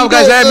Minta tengah maaf tidur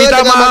guys, saya ke, minta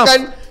tengah maaf. makan,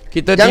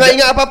 Kita jangan tidak-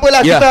 ingat apa-apa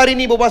lah. Ya. Kita hari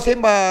ni berbual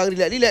sembang,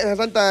 relax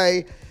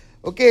santai.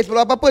 Okey,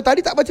 sebelum apa-apa,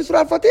 tadi tak baca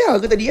surah Al-Fatihah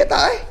ke tadi? Ya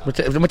tak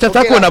Macam Okey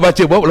takut lah. nak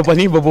baca Bob lepas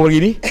ni beberapa hari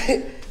ni.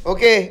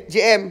 Okey,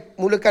 JM,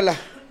 mulakanlah.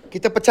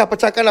 Kita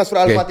pecahkanlah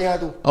surah Al-Fatihah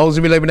tu.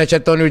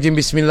 Auzubillahiminasyaitonirrajim.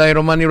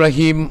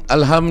 Bismillahirrahmanirrahim.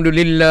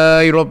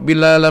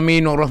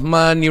 Alhamdulillahirabbilalamin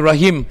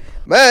arrahmanirrahim.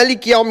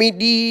 Maliki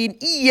yaumiddin.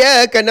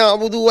 Iyyaka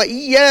na'budu wa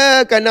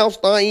iyyaka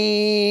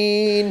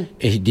nasta'in.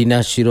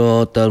 Ihdinas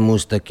siratal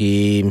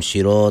mustaqim,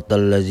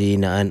 siratal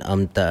ladzina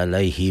an'amta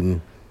alaihim,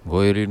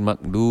 Ghairil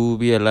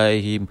maghdubi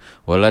alaihim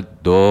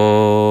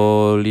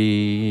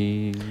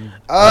waladdallin.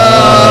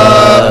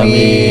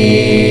 Amin.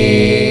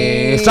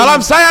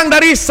 Salam sayang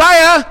dari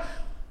saya,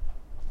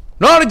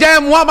 Nur Jaya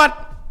Muhammad.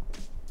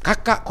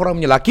 Kakak korang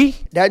punya laki.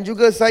 Dan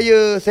juga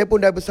saya pun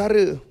dah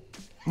bersara.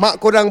 Mak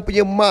korang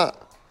punya mak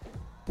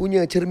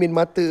punya cermin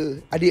mata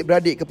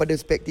adik-beradik kepada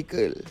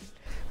spektikal.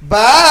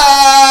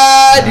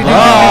 Bye.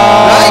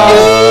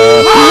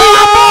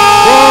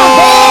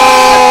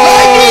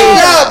 Lagi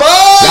lah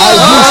bos.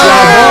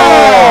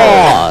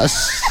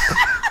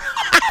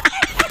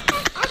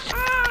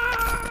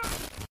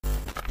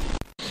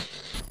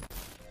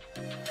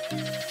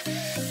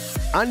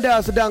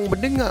 Anda sedang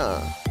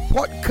mendengar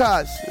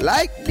podcast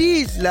Like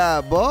This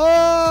Lah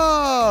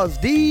Bos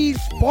di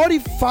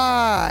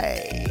Spotify.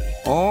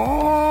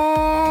 Oh,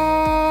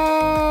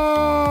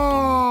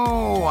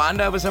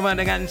 anda bersama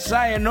dengan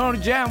saya Nur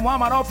Jaya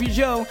Muhammad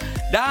Official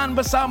dan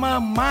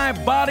bersama my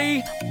buddy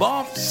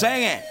Bob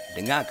Sengit.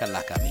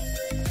 Dengarkanlah kami.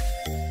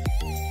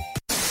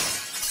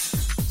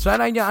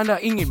 Seandainya anda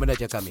ingin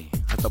belajar kami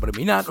atau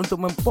berminat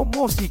untuk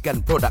mempromosikan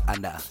produk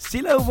anda,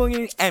 sila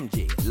hubungi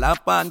MJ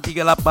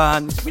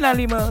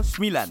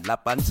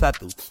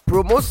 838-95981.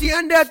 Promosi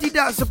anda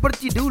tidak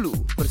seperti dulu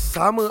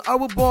bersama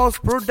Our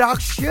Boss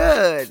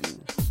Production.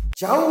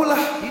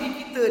 Jauhlah diri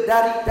kita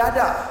dari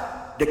dadah.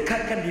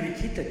 Dekatkan diri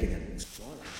kita dengan